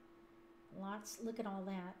 Lots, look at all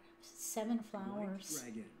that. 7 flowers.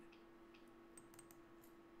 White dragon.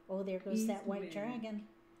 Oh, there goes that East white wind. dragon.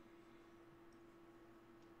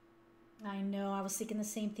 I know, I was thinking the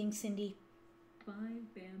same thing, Cindy. 5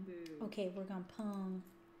 bamboos. Okay, we're gonna pong.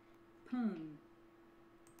 Pung.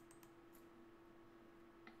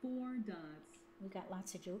 4 dots. We got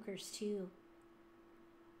lots of jokers too.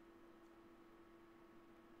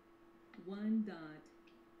 1 dot.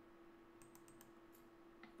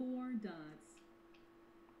 4 dots.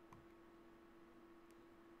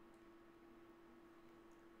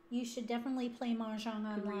 You should definitely play Mahjong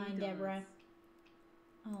 3 online, dots. Deborah.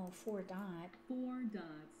 Oh, 4 dot. 4 dots.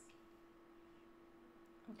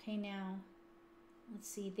 Okay, now, let's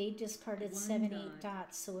see. They discarded 1 7, 8 dot.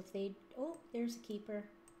 dots. So if they, oh, there's a keeper.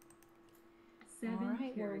 7 All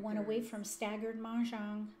right, we're 1 away characters. from staggered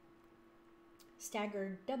Mahjong.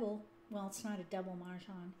 Staggered double. Well, it's not a double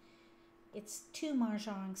Mahjong. It's 2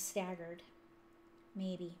 Mahjong staggered.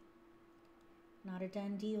 Maybe. Not a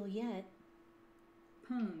done deal yet.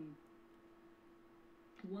 Pung.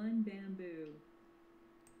 1 bamboo.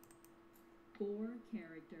 4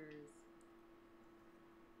 characters.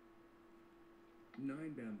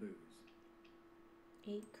 Nine bamboos.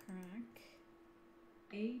 8 crack.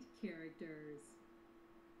 8 characters.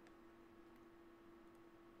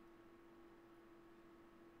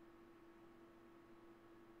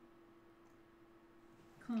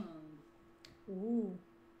 Kong. Ooh.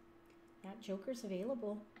 That joker's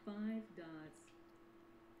available. 5 dots.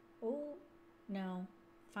 Oh, no.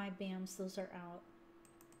 5 bams. Those are out.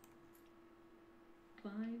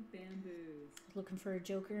 5 bamboos. Looking for a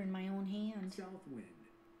joker in my own hand. South wind.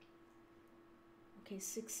 Okay,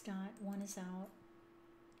 6 dot. 1 is out.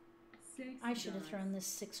 6 I should have dots. thrown this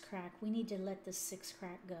 6 crack. We need to let this 6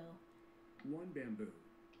 crack go. One bamboo.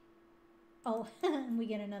 Oh, we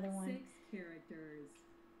get another one. 6 characters.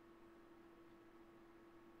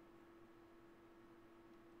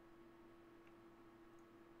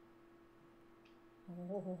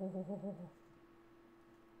 Oh,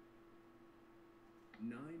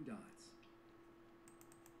 Nine dots.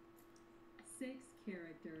 6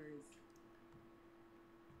 characters.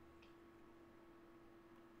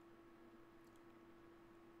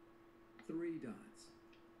 Three dots.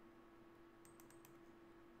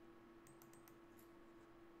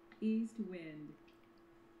 East wind.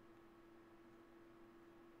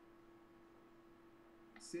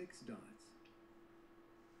 6 dots.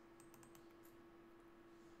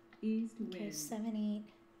 East okay, wind. 7,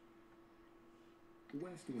 8.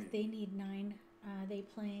 West wind. They need 9. They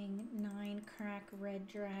playing 9 crack red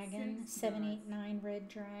dragon. 6 7, 8, dots. 9 red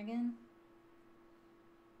dragon.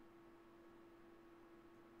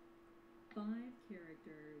 5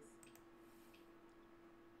 characters.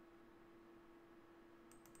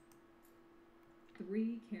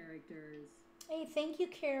 3 characters. Hey, thank you,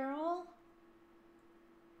 Carol.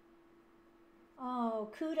 Oh,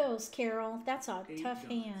 kudos, Carol. That's a 8 tough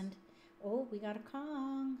dots. hand. Oh, we got a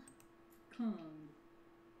Kong. Kong.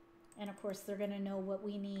 And of course, they're going to know what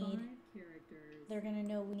we 5 need. characters. They're going to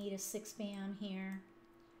know we need a 6 bam here.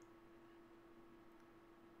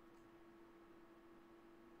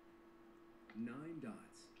 Nine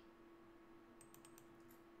dots.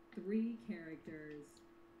 3 characters.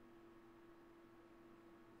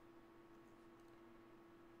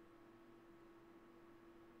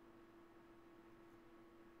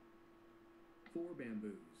 Four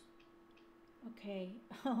bamboos. Okay.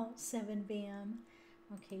 Oh, 7 bam.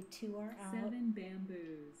 Okay, 2 are out. 7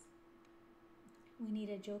 bamboos. We need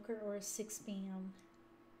a joker or a 6 bam.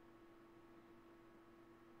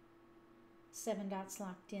 7 dots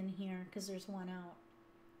locked in here because there's 1 out.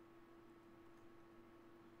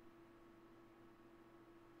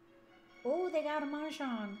 Oh, they got a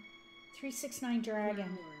Mahjong. 369 dragon.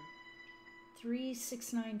 Flower.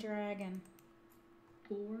 369 dragon.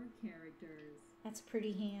 4 characters. That's a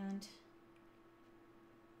pretty hand.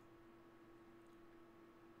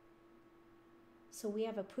 So we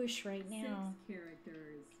have a push right now. 6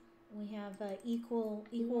 characters. We have equal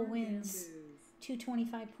 4 wins. bamboos. 2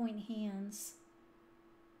 25-point hands.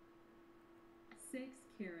 6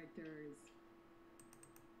 characters.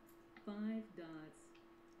 5 dots.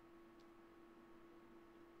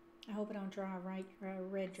 I hope I don't draw a red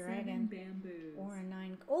 7 dragon bamboos. or a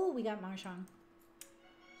 9. Oh, we got Mah Jongg.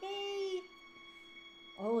 Yay!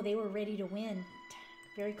 Oh, they were ready to win.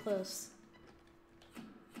 Very close.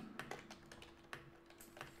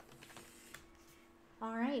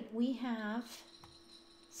 All right, we have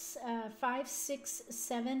 5, 6,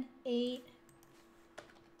 7, 8.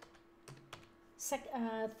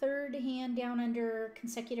 Third hand down under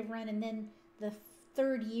consecutive run, and then the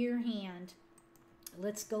third year hand.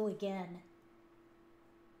 Let's go again.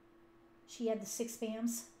 She had the 6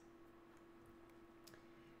 bams.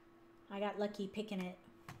 I got lucky picking it.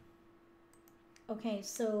 Okay,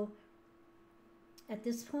 so at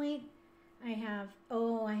this point, I have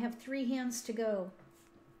 3 hands to go.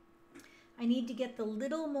 I need to get the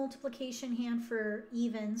little multiplication hand for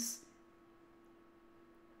evens.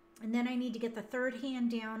 And then I need to get the third hand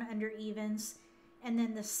down under evens. And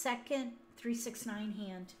then the second 3, 6, 9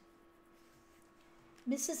 hand.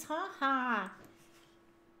 Mrs. Ha Ha.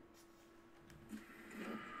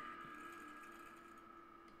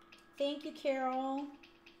 Thank you, Carol.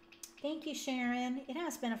 Thank you, Sharon. It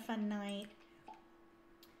has been a fun night.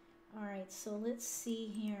 All right, so let's see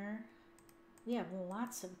here. We have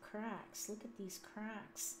lots of cracks. Look at these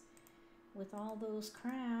cracks. With all those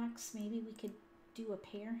cracks, maybe we could do a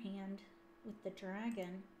pair hand with the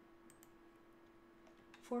dragon.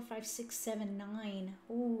 4, 5, 6, 7, 9.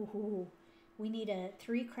 Ooh, we need a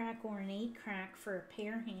 3 crack or an 8 crack for a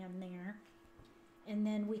pair hand there. And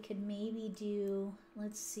then we could maybe do,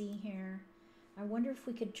 let's see here. I wonder if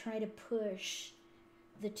we could try to push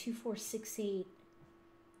the 2, 4, 6, 8.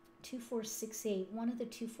 2, 4, 6, 8. One of the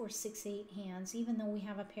 2, 4, 6, 8 hands, even though we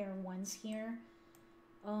have a pair of 1s here.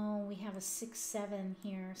 Oh, we have a 6, 7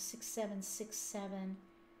 here. 6, 7, 6, 7.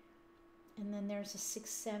 And then there's a 6,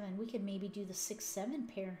 7. We could maybe do the 6, 7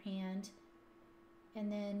 pair hand.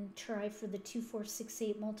 And then try for the 2, 4, 6,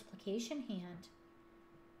 8 multiplication hand.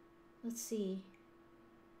 Let's see.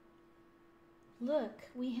 Look,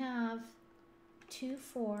 we have 2,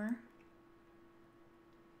 4.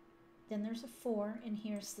 Then there's a 4, and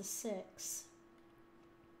here's the 6.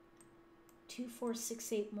 2, 4,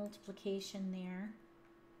 6, 8 multiplication there.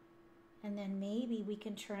 And then maybe we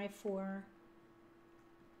can try for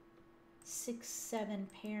 6, 7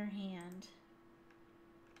 pair hand.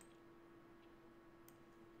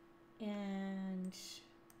 And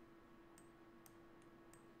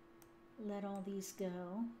let all these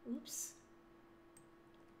go. Oops.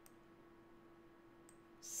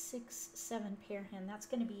 6, 7 pair hand. That's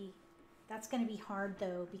gonna be hard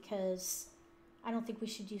though, because I don't think we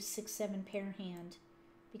should do 6, 7 pair hand,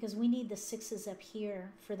 because we need the 6s up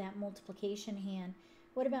here for that multiplication hand.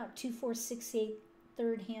 What about 2, 4, 6, 8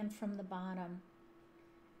 third hand from the bottom?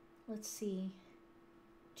 Let's see.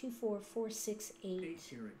 2, 4, 4, 6, 8. 8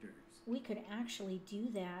 characters. We could actually do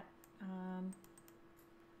that.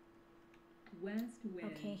 West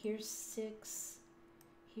wind. Okay, here's 6.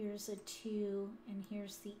 Here's a 2, and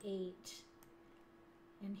here's the 8.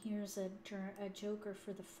 And here's a joker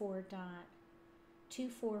for the 4 dot. 2,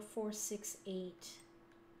 4, 4, 6, 8.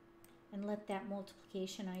 And let that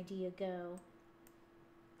multiplication idea go.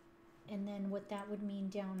 And then what that would mean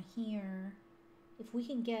down here, if we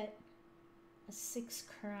can get a 6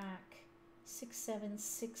 crack, 6, 7,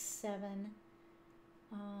 6, 7.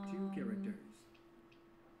 2 characters.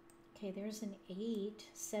 Okay, there's an 8,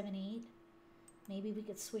 7, 8. Maybe we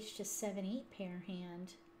could switch to 7, 8 pair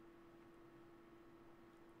hand.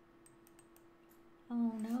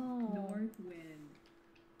 Oh no. North wind.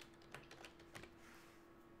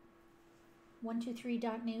 1, 2, 3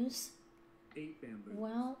 dot news. 8 bamboos.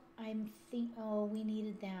 Well, oh, we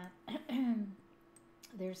needed that.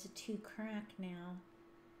 There's a 2 crack now.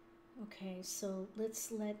 Okay, so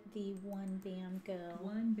let's let the 1 bam go.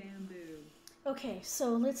 1 bamboo. Okay,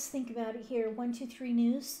 so let's think about it here. 1, 2, 3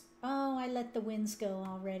 news. Oh, I let the winds go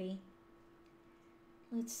already.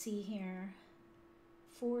 Let's see here.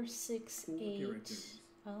 4, 6, 4 8. characters.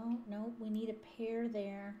 Oh, no, we need a pair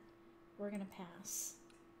there. We're going to pass.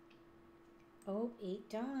 Oh, 8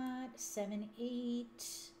 dot, 7, 8.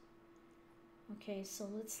 Okay, so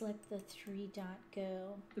let's let the 3 dot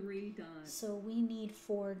go. 3 dots. So we need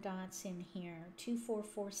 4 dots in here. 2, 4,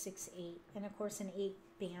 4, 6, 8. And of course an 8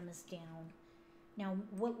 bam is down. Now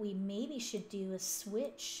what we maybe should do is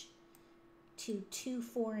switch to 2,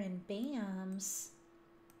 4 and bams.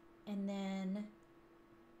 And then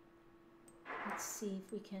let's see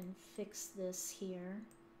if we can fix this here.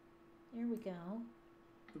 There we go.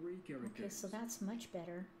 3 characters. Okay, so that's much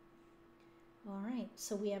better. All right,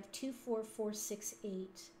 so we have 2, 4, 4, 6,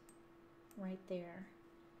 8 right there.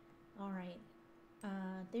 All right,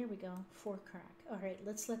 there we go, 4 crack. All right,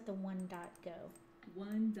 let's let the 1 dot go.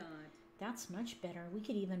 1 dot. That's much better. We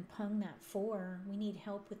could even pung that 4. We need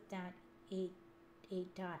help with that 8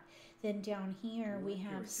 dot. Then down here we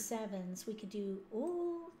have 7s. We could do,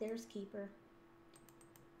 oh, there's keeper.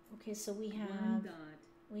 Okay, so we 1 have dot.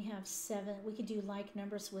 7. We could do like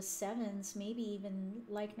numbers with 7s, maybe even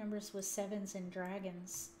like numbers with 7s and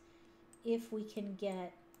dragons, if we can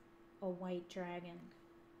get a white dragon.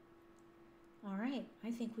 All right,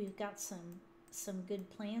 I think we've got some good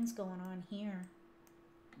plans going on here.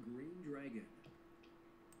 Green dragon.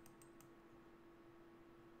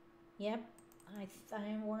 Yep,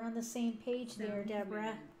 we're on the same page there, South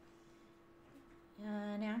Deborah. wind.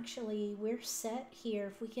 And actually, we're set here.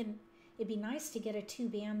 If we can, it'd be nice to get a 2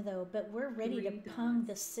 bam though, but we're ready to 3 pung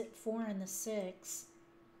the dots. 4 and the 6.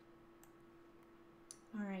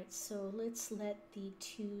 All right, so let's let the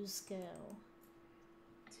 2s go.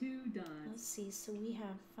 2 Let's dots. see, so we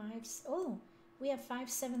have 5, oh, we have 5,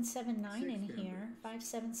 7, 7, 9 in 6 here. bamboos. 5,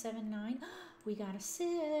 7, 7, 9. We got a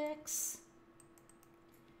 6.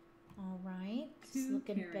 All right, it's 2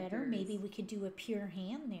 looking better. Maybe characters. we could do a pure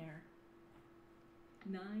hand there.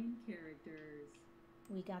 9 characters.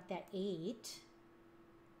 We got that 8.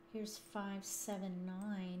 Here's 5, 7,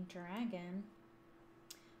 9 dragon.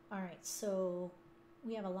 All right, so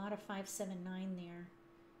we have a lot of 5, 7, 9 there.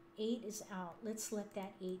 8 is out. Let's let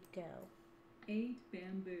that 8 go. 8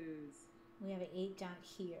 bamboos. We have an 8 dot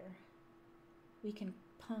here. We can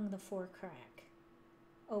pung the 4 crack.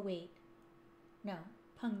 Oh wait, no,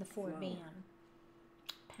 pung the 4 Flower. bam.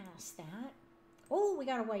 Pass that. Oh, we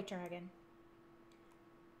got a white dragon.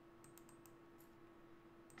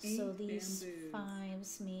 So 8 these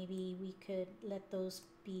bamboos. 5s, maybe we could let those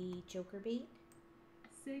be joker bait.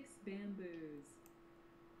 6 bamboos.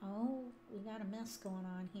 Oh, we got a mess going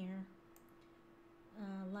on here.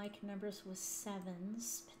 Like numbers with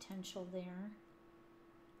 7s, potential there.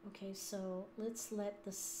 Okay, so let's let the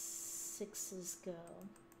 6s go.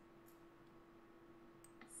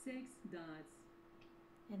 6 dots.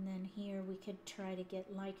 And then here we could try to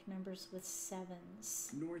get like numbers with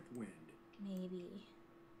 7s, North wind. maybe.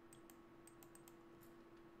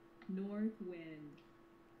 North wind.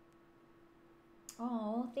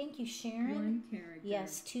 Oh, thank you, Sharon. 1 character.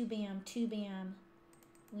 Yes, 2 bam, 2 bam.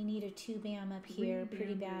 We need a 2 bam up here 3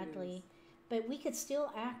 pretty bamboos. badly. But we could still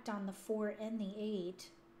act on the 4 and the 8.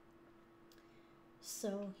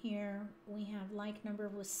 So here we have like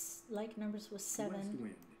numbers with 7. West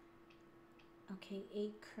wind. Okay,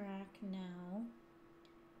 8 crack now.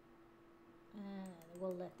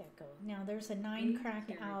 We'll let that go. Now there's a 9 8 crack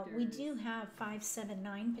out. We characters. do have 5, 7,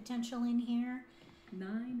 9 potential in here.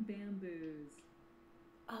 9 bamboos.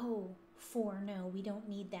 Oh, 4. No, we don't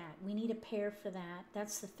need that. We need a pair for that.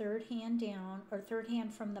 That's the 3rd hand down, or 3rd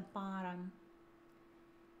hand from the bottom.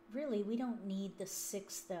 Really, we don't need the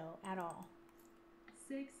 6 though at all.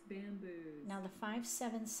 6 bamboos. Now the 5,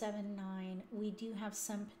 7, 7, 9, we do have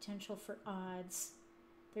some potential for odds.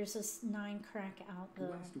 There's this 9 crack out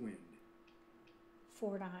though. West wind.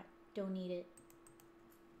 4 dot, don't need it.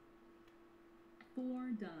 4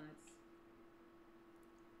 dots.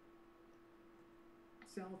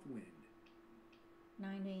 South wind.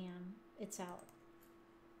 9 bam, it's out.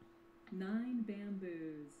 9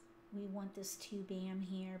 bamboos. We want this 2 bam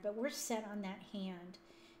here, but we're set on that hand.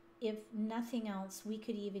 If nothing else, we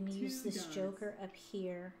could even 2 use this dots. joker up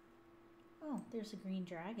here. Oh, there's a green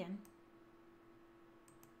dragon.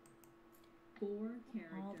 4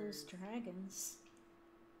 characters. All those dragons.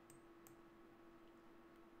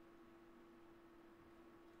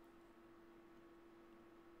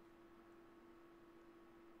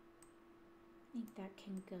 I think that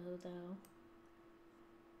can go though.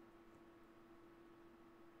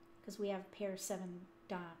 Because we have pair 7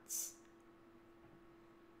 dots.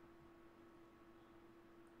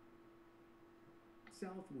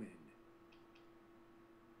 South wind.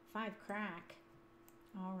 5 crack.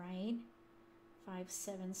 All right. 5,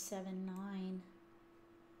 7, 7, 9.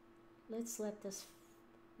 Let's let this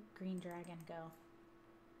green dragon go.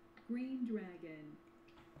 Green dragon.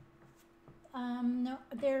 No,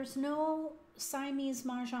 there's no Siamese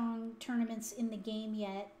Mah Jongg tournaments in the game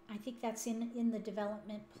yet. I think that's in the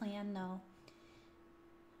development plan though.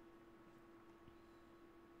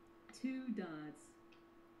 2 dots.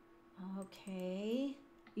 Okay.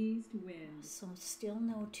 East wind. So still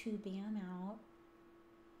no 2 bam out.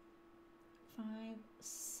 5,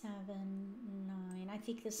 7, 9. I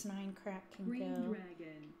think this 9 crack can Green go.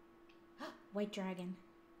 dragon. White dragon.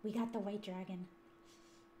 We got the white dragon.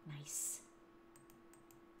 Nice.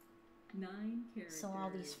 9 characters. So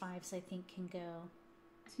all these 5s I think can go.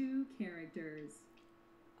 2 characters.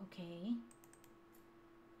 Okay.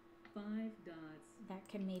 5 dots. That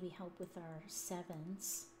can maybe help with our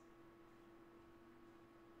 7s.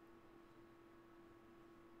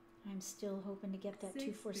 I'm still hoping to get that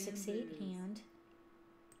 2, 4, 6, 8 bamboos. hand.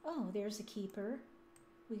 Oh, there's a keeper.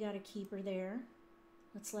 We got a keeper there.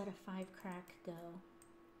 Let's let a 5 crack go.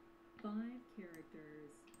 5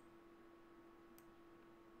 characters.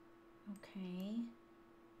 Okay.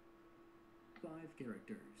 5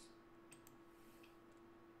 characters.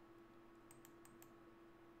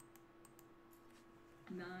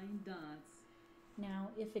 9 dots. Now,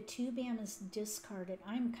 if a 2 bam is discarded,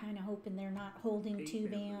 I'm kind of hoping they're not holding 8 2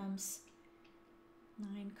 bamboos.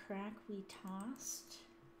 bams. 9 crack, we tossed.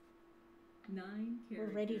 9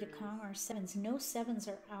 characters. We're ready to Kong our 7s. No 7s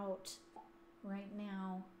are out right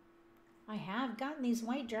now. I have gotten these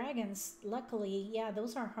white dragons, luckily. Yeah,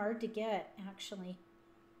 those are hard to get, actually.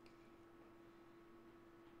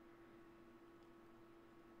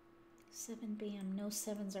 Seven bam, no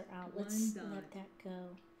 7s are out. Let's One dot. let that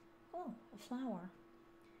go. Oh, a flower.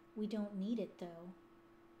 We don't need it though.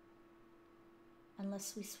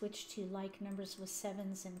 Unless we switch to like numbers with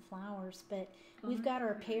 7s and flowers, but we've 5 got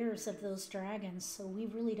our pairs of characters. those dragons, so we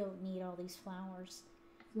really don't need all these flowers.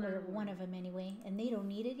 Or Flower. one of them anyway, and they don't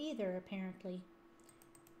need it either apparently.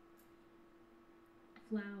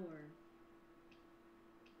 Flower.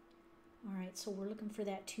 Alright, so we're looking for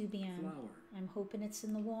that 2 bam. Flower. I'm hoping it's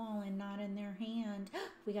in the wall and not in their hand.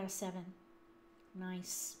 We got a 7.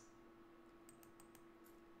 Nice.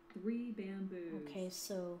 3 bamboos. Okay,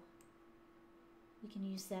 so we can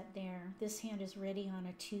use that there. This hand is ready on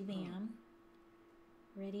a 2 bam.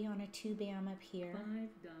 Ready on a 2 bam up here. 5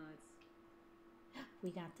 dots.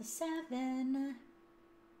 We got the 7.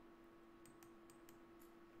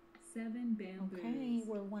 7 bamboos. Okay,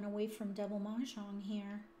 we're 1 away from double mahjong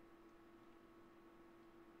here.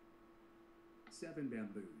 7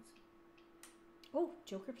 bamboos. Oh,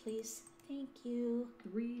 joker please. Thank you.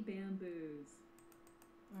 3 bamboos.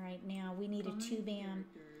 Alright, now we need a 5 2 bam.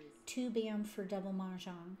 characters. 2 bam for double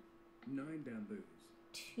mahjong. 9 bamboos.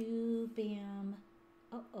 2 bam.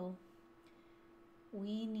 Uh-oh.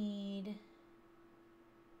 We need...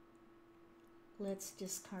 Let's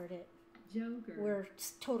discard it. Joker. We're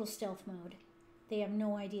total stealth mode. They have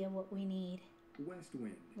no idea what we need. West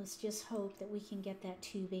wind. Let's just hope that we can get that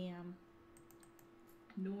 2 bam.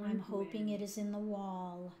 North I'm hoping wind. it is in the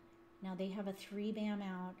wall. Now they have a 3 bam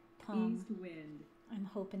out. Pung. East wind. I'm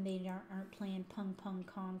hoping they aren't playing pung pung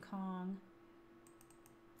kong kong.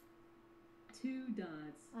 2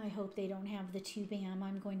 dots. I hope they don't have the 2 bam.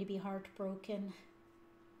 I'm going to be heartbroken.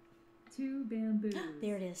 2 bamboos.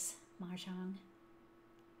 There it is. Mahjong.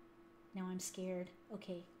 Now I'm scared.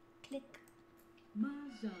 Okay. Click.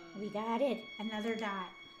 Mahjong. We got it. Another dot.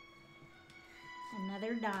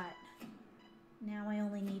 Another dot. Now I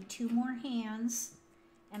only need 2 more hands.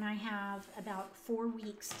 And I have about 4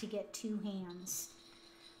 weeks to get 2 hands.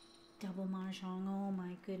 Double mahjong. Oh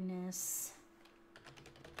my goodness.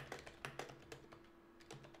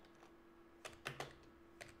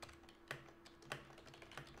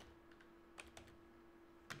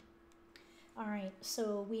 Alright,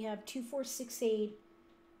 so we have 2, 4, 6, 8.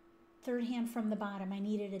 Third hand from the bottom. I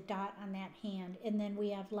needed a dot on that hand. And then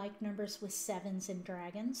we have like numbers with 7s and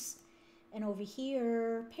dragons. And over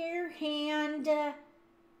here, pair hand.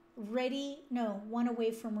 Ready? No, 1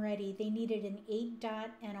 away from ready. They needed an 8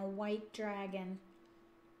 dot and a white dragon.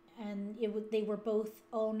 And they were both,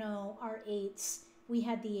 oh no, our 8s. We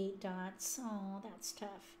had the 8 dots. Oh, that's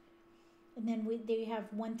tough. And then they have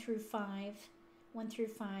 1 through 5. 1 through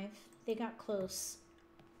 5. They got close.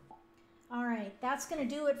 All right, that's going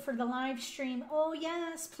to do it for the live stream. Oh,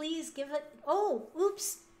 yes, please give it. Oh,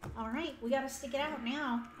 oops. All right, we got to stick it out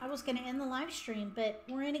now. I was going to end the live stream, but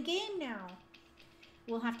we're in a game now.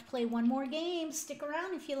 We'll have to play one more game. Stick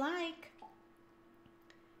around if you like.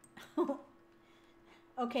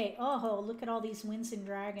 Okay, oh, look at all these winds and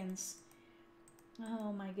dragons.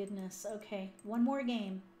 Oh, my goodness. Okay, one more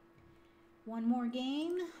game. One more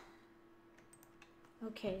game.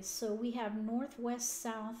 Okay, so we have north, west,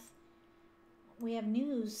 south. We have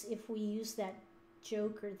news if we use that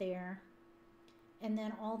joker there. And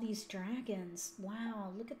then all these dragons.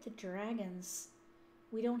 Wow, look at the dragons.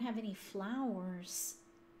 We don't have any flowers.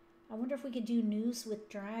 I wonder if we could do news with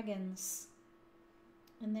dragons.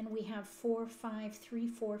 And then we have 4, 5, 3,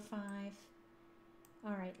 4, 5.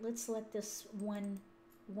 All right, let's let this one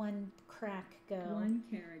crack go. 1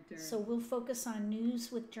 character. So we'll focus on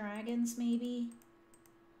news with dragons maybe.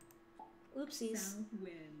 Oopsies. South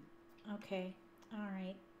wind. Okay, all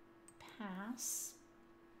right. pass.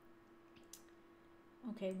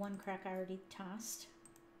 Okay, one crack I already tossed.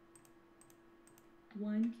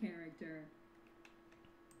 1 character.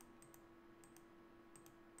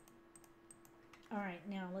 All right,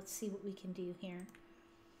 now let's see what we can do here.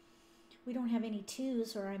 We don't have any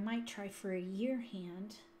 2s, or I might try for a year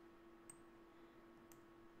hand.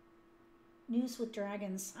 News with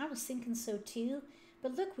dragons. I was thinking so too,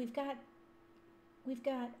 but look, we've got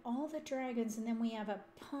all the dragons, and then we have a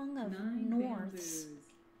pung of 9 norths. bamboos.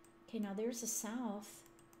 Okay, now there's a south.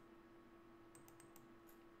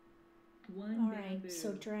 1 All bamboo. right,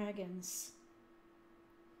 so dragons.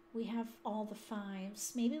 We have all the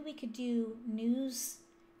 5s. Maybe we could do news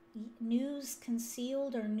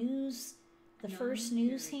concealed, or news, the 9 first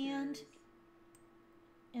news hand. characters.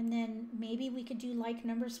 And then maybe we could do like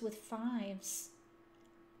numbers with 5s,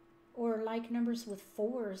 or like numbers with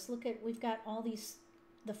 4s. Look at, we've got all these,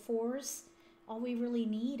 the 4s. All we really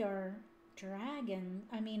need are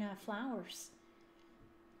flowers.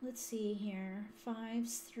 Let's see here.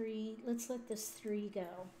 5s, 3. Let's let this 3 go.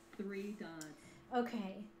 3 dots.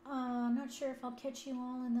 Okay. Not sure if I'll catch you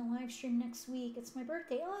all in the live stream next week. It's my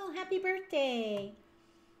birthday. Oh, happy birthday!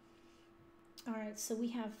 All right, so we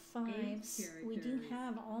have 5s. We do characters.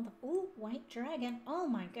 have all the... Ooh, white dragon. Oh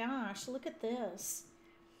my gosh, look at this.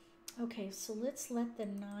 Okay, so let's let the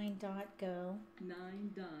 9 dot go. 9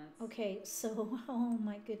 dots. Okay, so, oh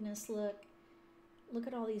my goodness, look. Look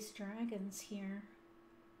at all these dragons here.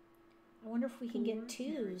 I wonder if we can 4 get 2s.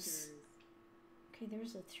 characters. Okay,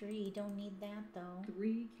 there's a 3. Don't need that, though.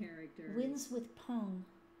 3 characters. Winds with pung.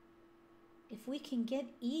 If we can get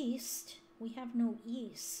east, we have no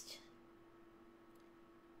east.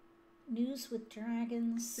 News with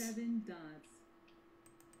dragons. 7 dots.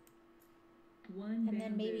 1 And bamboo.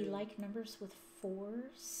 then maybe like numbers with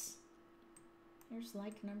 4s. There's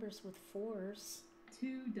like numbers with 4s.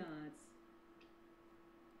 2 dots.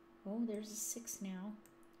 Oh, there's a 6 now.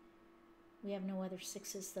 We have no other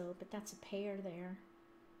 6s though, but that's a pair there.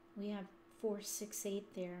 We have 4, 6,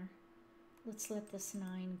 8 there. Let's let this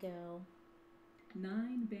 9 go.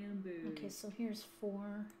 9 bamboo. Okay, so here's 4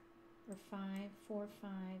 or 5, 4,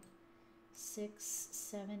 5, 6,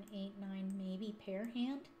 7, 8, 9, maybe pair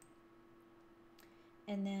hand.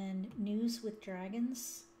 And then news with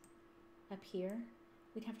dragons up here.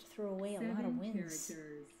 We'd have to throw away a lot 7 of wins.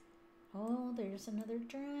 characters. Oh, there's another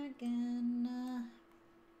dragon.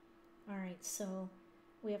 All right, so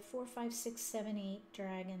we have 4, 5, 6, 7, 8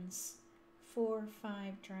 dragons. 4,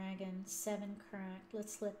 5 dragon, 7 crack.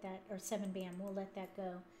 Let's let that, or 7 bam, we'll let that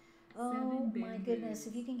go. Oh 7 my goodness, bamboos.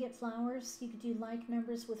 if you can get flowers, you could do like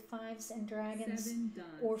numbers with 5s and dragons, 7 dots.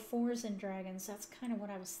 or 4s and dragons. That's kind of what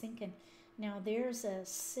I was thinking. Now there's a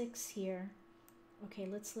 6 here. Okay,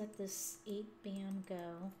 let's let this 8 bam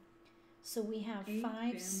go. So we have 8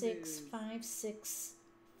 5, 6, bamboos. 5, 6,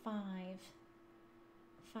 5.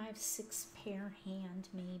 5, 6 pair hand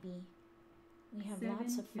maybe. We have 7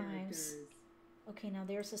 lots of 5s. characters. Okay, now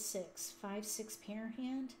there's a 6. 5, 6 pair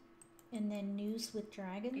hand. And then news with 8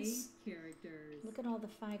 dragons. characters. Look at all the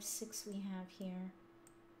 5, 6 we have here.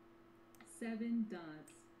 7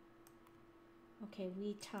 dots. Okay,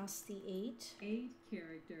 we toss the 8. 8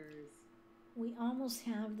 characters. We almost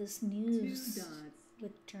have this 2 news dots.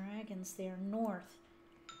 with dragons there. North.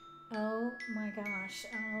 Oh my gosh.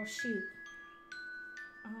 Oh shoot.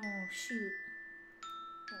 Oh shoot.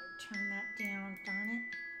 Gotta turn that down, darn it.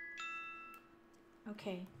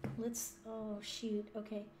 Okay, let's, oh shoot.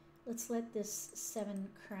 Okay, let's let this 7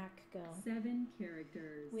 crack go. 7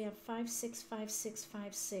 characters. We have 5, 6, 5, 6,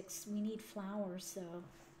 5, 6. We need flowers though.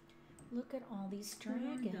 Look at all these 4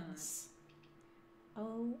 dragons. dots.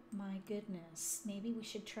 Oh my goodness. Maybe we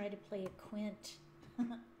should try to play a quint.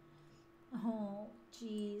 Oh,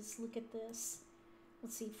 geez. Look at this.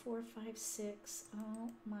 Let's see. 4, 5, 6. Oh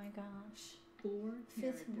my gosh. 4 Fifth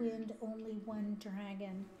characters. wind, only 1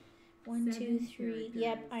 dragon. 1, 7 2, 3.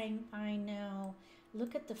 Yep, characters. I know.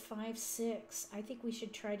 Look at the 5, 6. I think we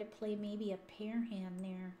should try to play maybe a pair hand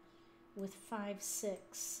there with 5,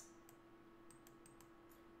 6.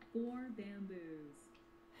 4 bamboos.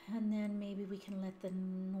 And then maybe we can let the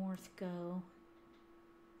north go.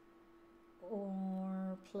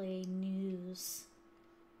 Or play news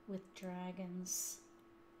with dragons.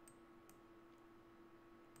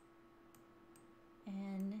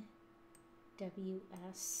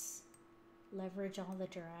 NWS. Leverage all the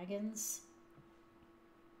dragons.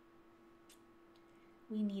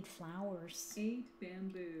 We need flowers. 8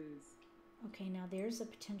 bamboos. Okay, now there's a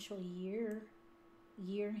potential year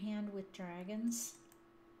hand with dragons.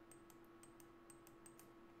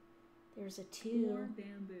 There's a 2. 4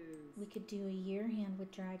 bamboos. We could do a year hand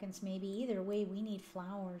with dragons, maybe. Either way, we need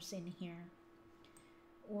flowers in here.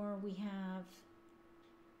 Or we have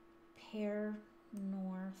pair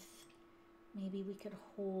north. Maybe we could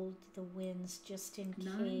hold the winds just in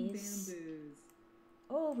 9 case. bamboos.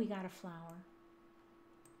 Oh, we got a flower.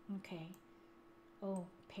 Okay. Oh,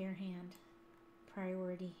 pair hand.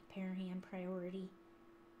 Priority. Pair hand priority.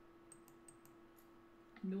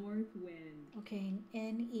 North wind. Okay,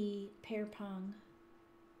 NE pair pung.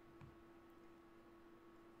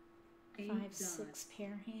 8 5, dots. 6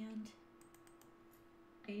 pair hand.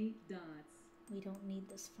 8 dots. We don't need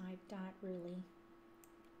this 5 dot really.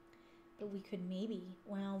 But we could maybe,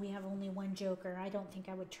 well, we have only 1 joker. I don't think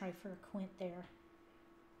I would try for a quint there.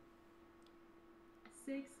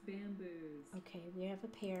 6 bamboos. Okay, we have a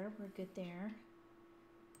pair. We're good there.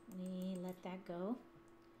 We let that go.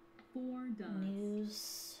 4 dots.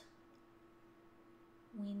 News.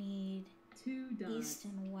 We need 2 dots. east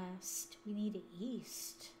and west. We need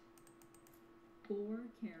east. 4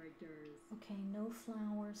 characters. Okay, no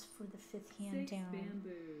flowers for the 5th hand 6 down.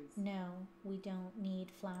 bamboos. No, we don't need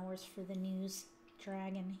flowers for the news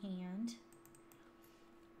dragon hand.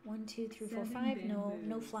 1, 2, 3, 4, 7 5. No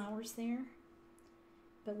bamboos. flowers there.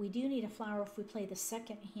 But we do need a flower if we play the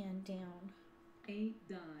 2nd hand down. 8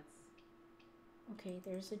 dots. Okay,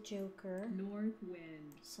 there's a joker. North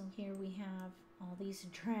wind. So here we have all these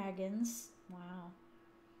dragons. Wow.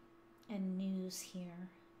 And news here.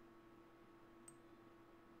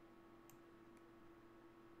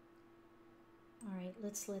 All right,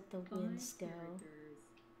 let's let the 5 winds go. characters.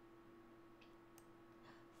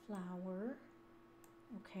 Flower.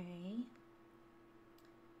 Okay.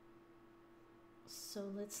 So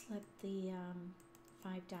let's let the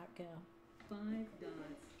 5 dot go. 5 dots.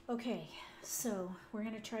 Okay, so we're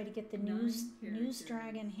gonna try to get the 9 news characters.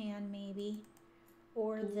 dragon hand maybe,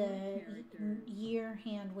 or 4 the characters. year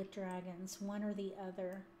hand with dragons, one or the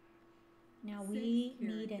other. Now 6 we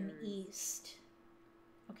need an characters. east.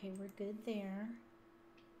 Okay, we're good there.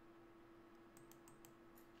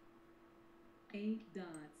 8 dots.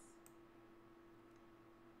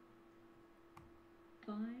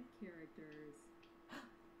 5 characters.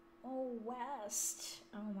 Oh, west.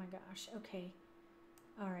 Oh my gosh. Okay.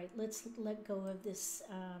 All right, let's let go of this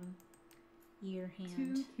year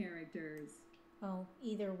hand. 2 characters. Oh,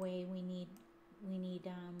 either way, we need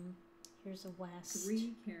here's a west.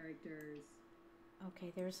 3 characters.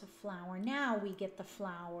 Okay, there's a flower. Now we get the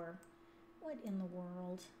flower. What in the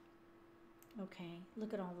world? Okay,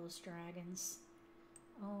 look at all those dragons.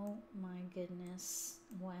 Oh my goodness.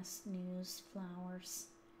 West news, flowers.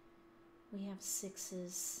 We have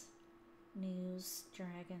 6s, news,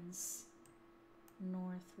 dragons,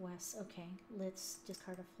 northwest. Okay, let's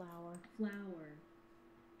discard a flower. Flower.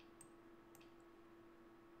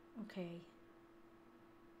 Okay,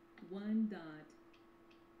 1 dot.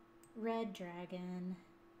 red dragon.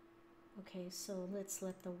 Okay, so let's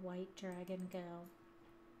let the white dragon go.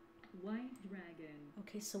 White dragon.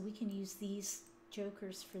 Okay, so we can use these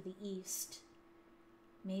jokers for the east.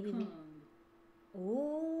 Maybe we... Kong.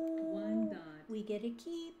 Oh, 1 dot. we get a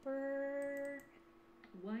keeper.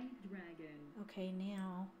 White dragon. Okay,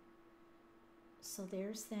 now, so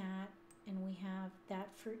there's that, and we have that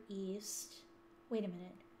for east. Wait a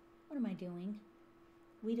minute, what am I doing?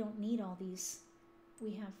 We don't need all these.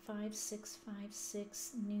 We have 5, 6, 5,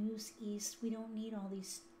 6, news, east. We don't need all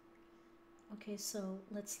these. Okay, so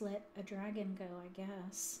let's let a dragon go, I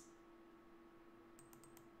guess.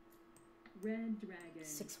 Red dragon.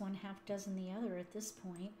 6, 1/2 dozen the other at this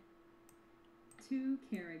point. 2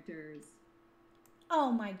 characters.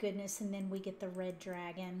 Oh my goodness, and then we get the red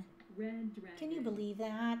dragon. Red dragon. Can you believe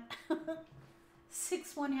that?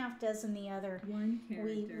 6, 1/2 dozen the other. 1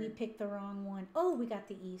 character. We picked the wrong one. Oh, we got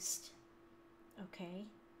the east. Okay.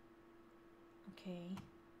 Okay.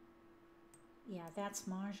 Yeah, that's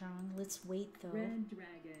Mah Jongg. Let's wait though. Red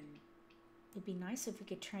dragon. It'd be nice if we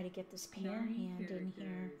could try to get this pair 9 hand in here.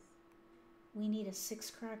 characters. We need a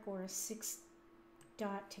 6 crack or a 6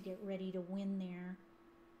 dot to get ready to win there.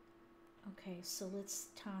 Okay, so let's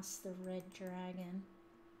toss the red dragon.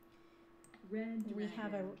 Red dragon. We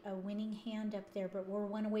have a winning hand up there, but we're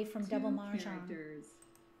 1 away from 2 double Mah Jongg. characters.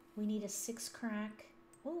 We need a 6 crack.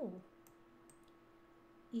 Oh.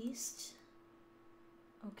 East.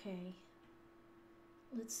 Okay.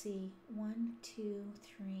 Let's see. 1, 2,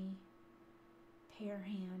 3. Pair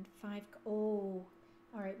hand. 5. Oh.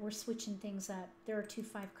 All right, we're switching things up. There are 2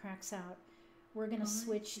 5 cracks out. We're going to 5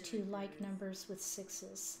 switch to like characters. numbers with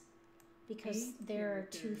 6s because 8 there are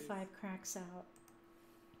 2 characters. 5 cracks out.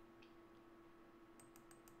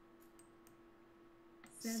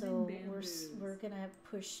 7 So bamboos. we're going to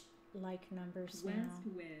push like numbers now. West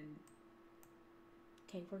wind.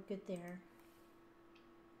 Okay, we're good there.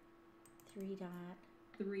 3 dot.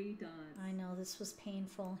 3 dots. I know this was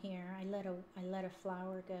painful here. I let a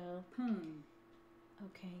flower go. Pung.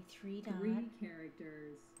 Okay, 3 dot. 3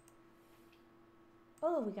 characters.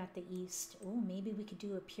 Oh, we got the east. Oh, maybe we could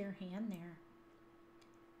do a pure hand there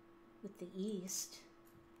with the east.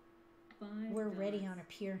 5 We're dots. ready on a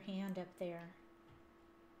pure hand up there,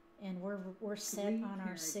 and we're set 3 on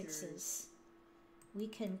our characters. 6s. We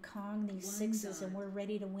can Kong these 1 6s, and dot. we're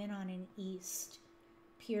ready to win on an east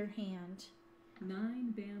pure hand.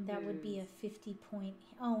 9 bamboos. That would be a 50-point.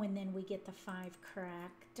 Oh, and then we get the 5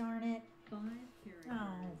 crack. Darn it. 5 characters.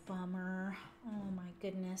 Oh, bummer. Oh my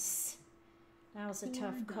goodness. That was a 4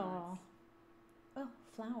 tough dots. call. Oh,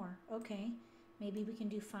 flower. Okay. Maybe we can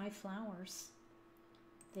do 5 flowers.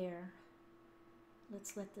 There.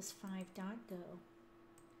 Let's let this 5 dot go.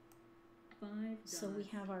 5 dots. So we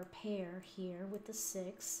have our pair here with the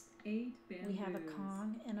 6. 8 bamboos. We have a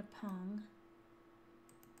Kong and a Pung.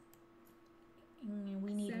 And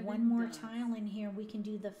we need 7 one more dots. tile in here. We can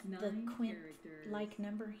do the 9 quint characters. like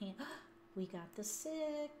number hand. We got the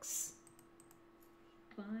 6.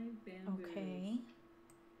 5 bamboos. Okay.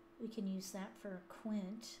 We can use that for a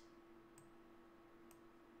quint.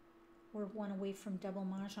 We're 1 away from double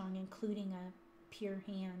mahjong, including a pure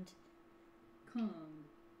hand. Kong.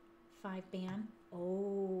 5 bam.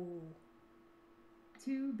 Oh.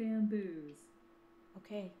 2 bamboos.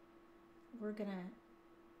 Okay. We're gonna...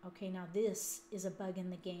 Okay, now this is a bug in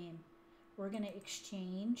the game. We're gonna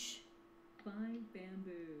exchange. 5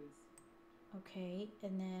 bamboos. Okay,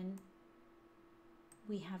 and then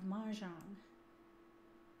we have mahjong.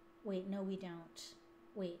 Wait, no we don't.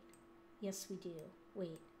 Wait. Yes we do.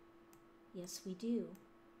 Wait. Yes we do.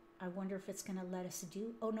 I wonder if it's gonna let us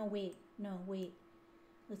do... Oh no, wait. No, wait.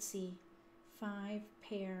 Let's see. 5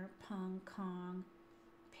 pair Pung Kong.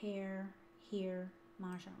 Pair here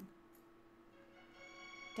mahjong.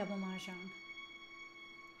 Double mahjong.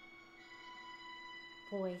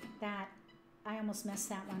 Boy, that... I almost messed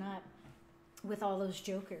that one up with all those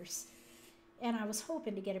jokers. And I was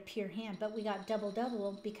hoping to get a pure hand, but we got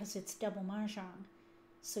double because it's double mahjong.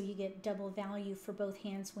 So you get double value for both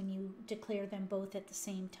hands when you declare them both at the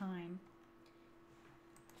same time.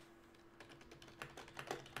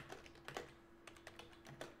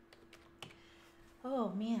 Oh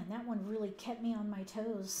man, that one really kept me on my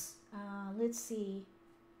toes. Let's see.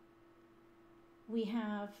 We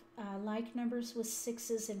have like numbers with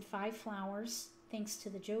 6s and 5 flowers, thanks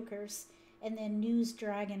to the jokers. And then News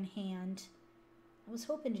Dragon Hand. I was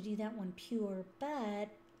hoping to do that one pure, but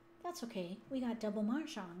that's okay. We got double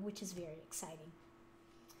mahjong, which is very exciting.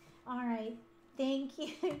 All right, thank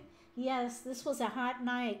you. Yes, this was a hot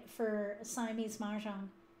night for Siamese Mah Jongg.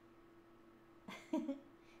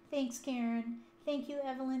 Thanks, Karen. Thank you,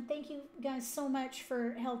 Evelyn. Thank you guys so much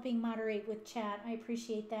for helping moderate with chat. I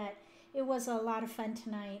appreciate that. It was a lot of fun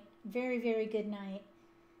tonight. Very, very good night.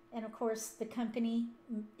 And of course, the company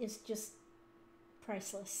is just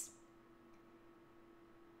priceless.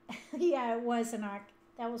 Yeah, it was, Anak.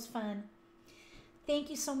 That was fun. Thank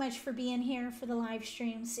you so much for being here for the live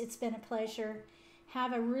streams. It's been a pleasure.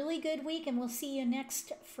 Have a really good week, and we'll see you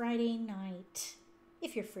next Friday night,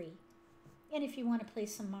 if you're free. And if you want to play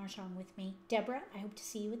some mahjong with me. Deborah, I hope to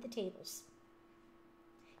see you at the tables.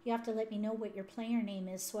 You have to let me know what your player name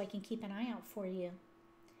is so I can keep an eye out for you.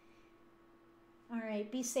 All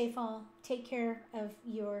right, be safe all. Take care of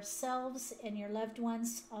yourselves and your loved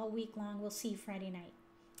ones all week long. We'll see you Friday night.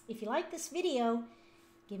 If you like this video,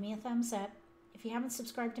 give me a thumbs up. If you haven't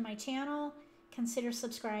subscribed to my channel, consider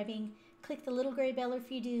subscribing. Click the little gray bell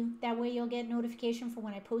if you do. That way you'll get notification for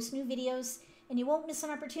when I post new videos, and you won't miss an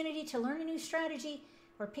opportunity to learn a new strategy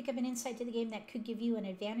or pick up an insight to the game that could give you an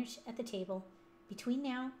advantage at the table. Between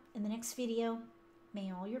now and the next video,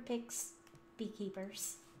 may all your picks be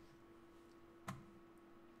keepers.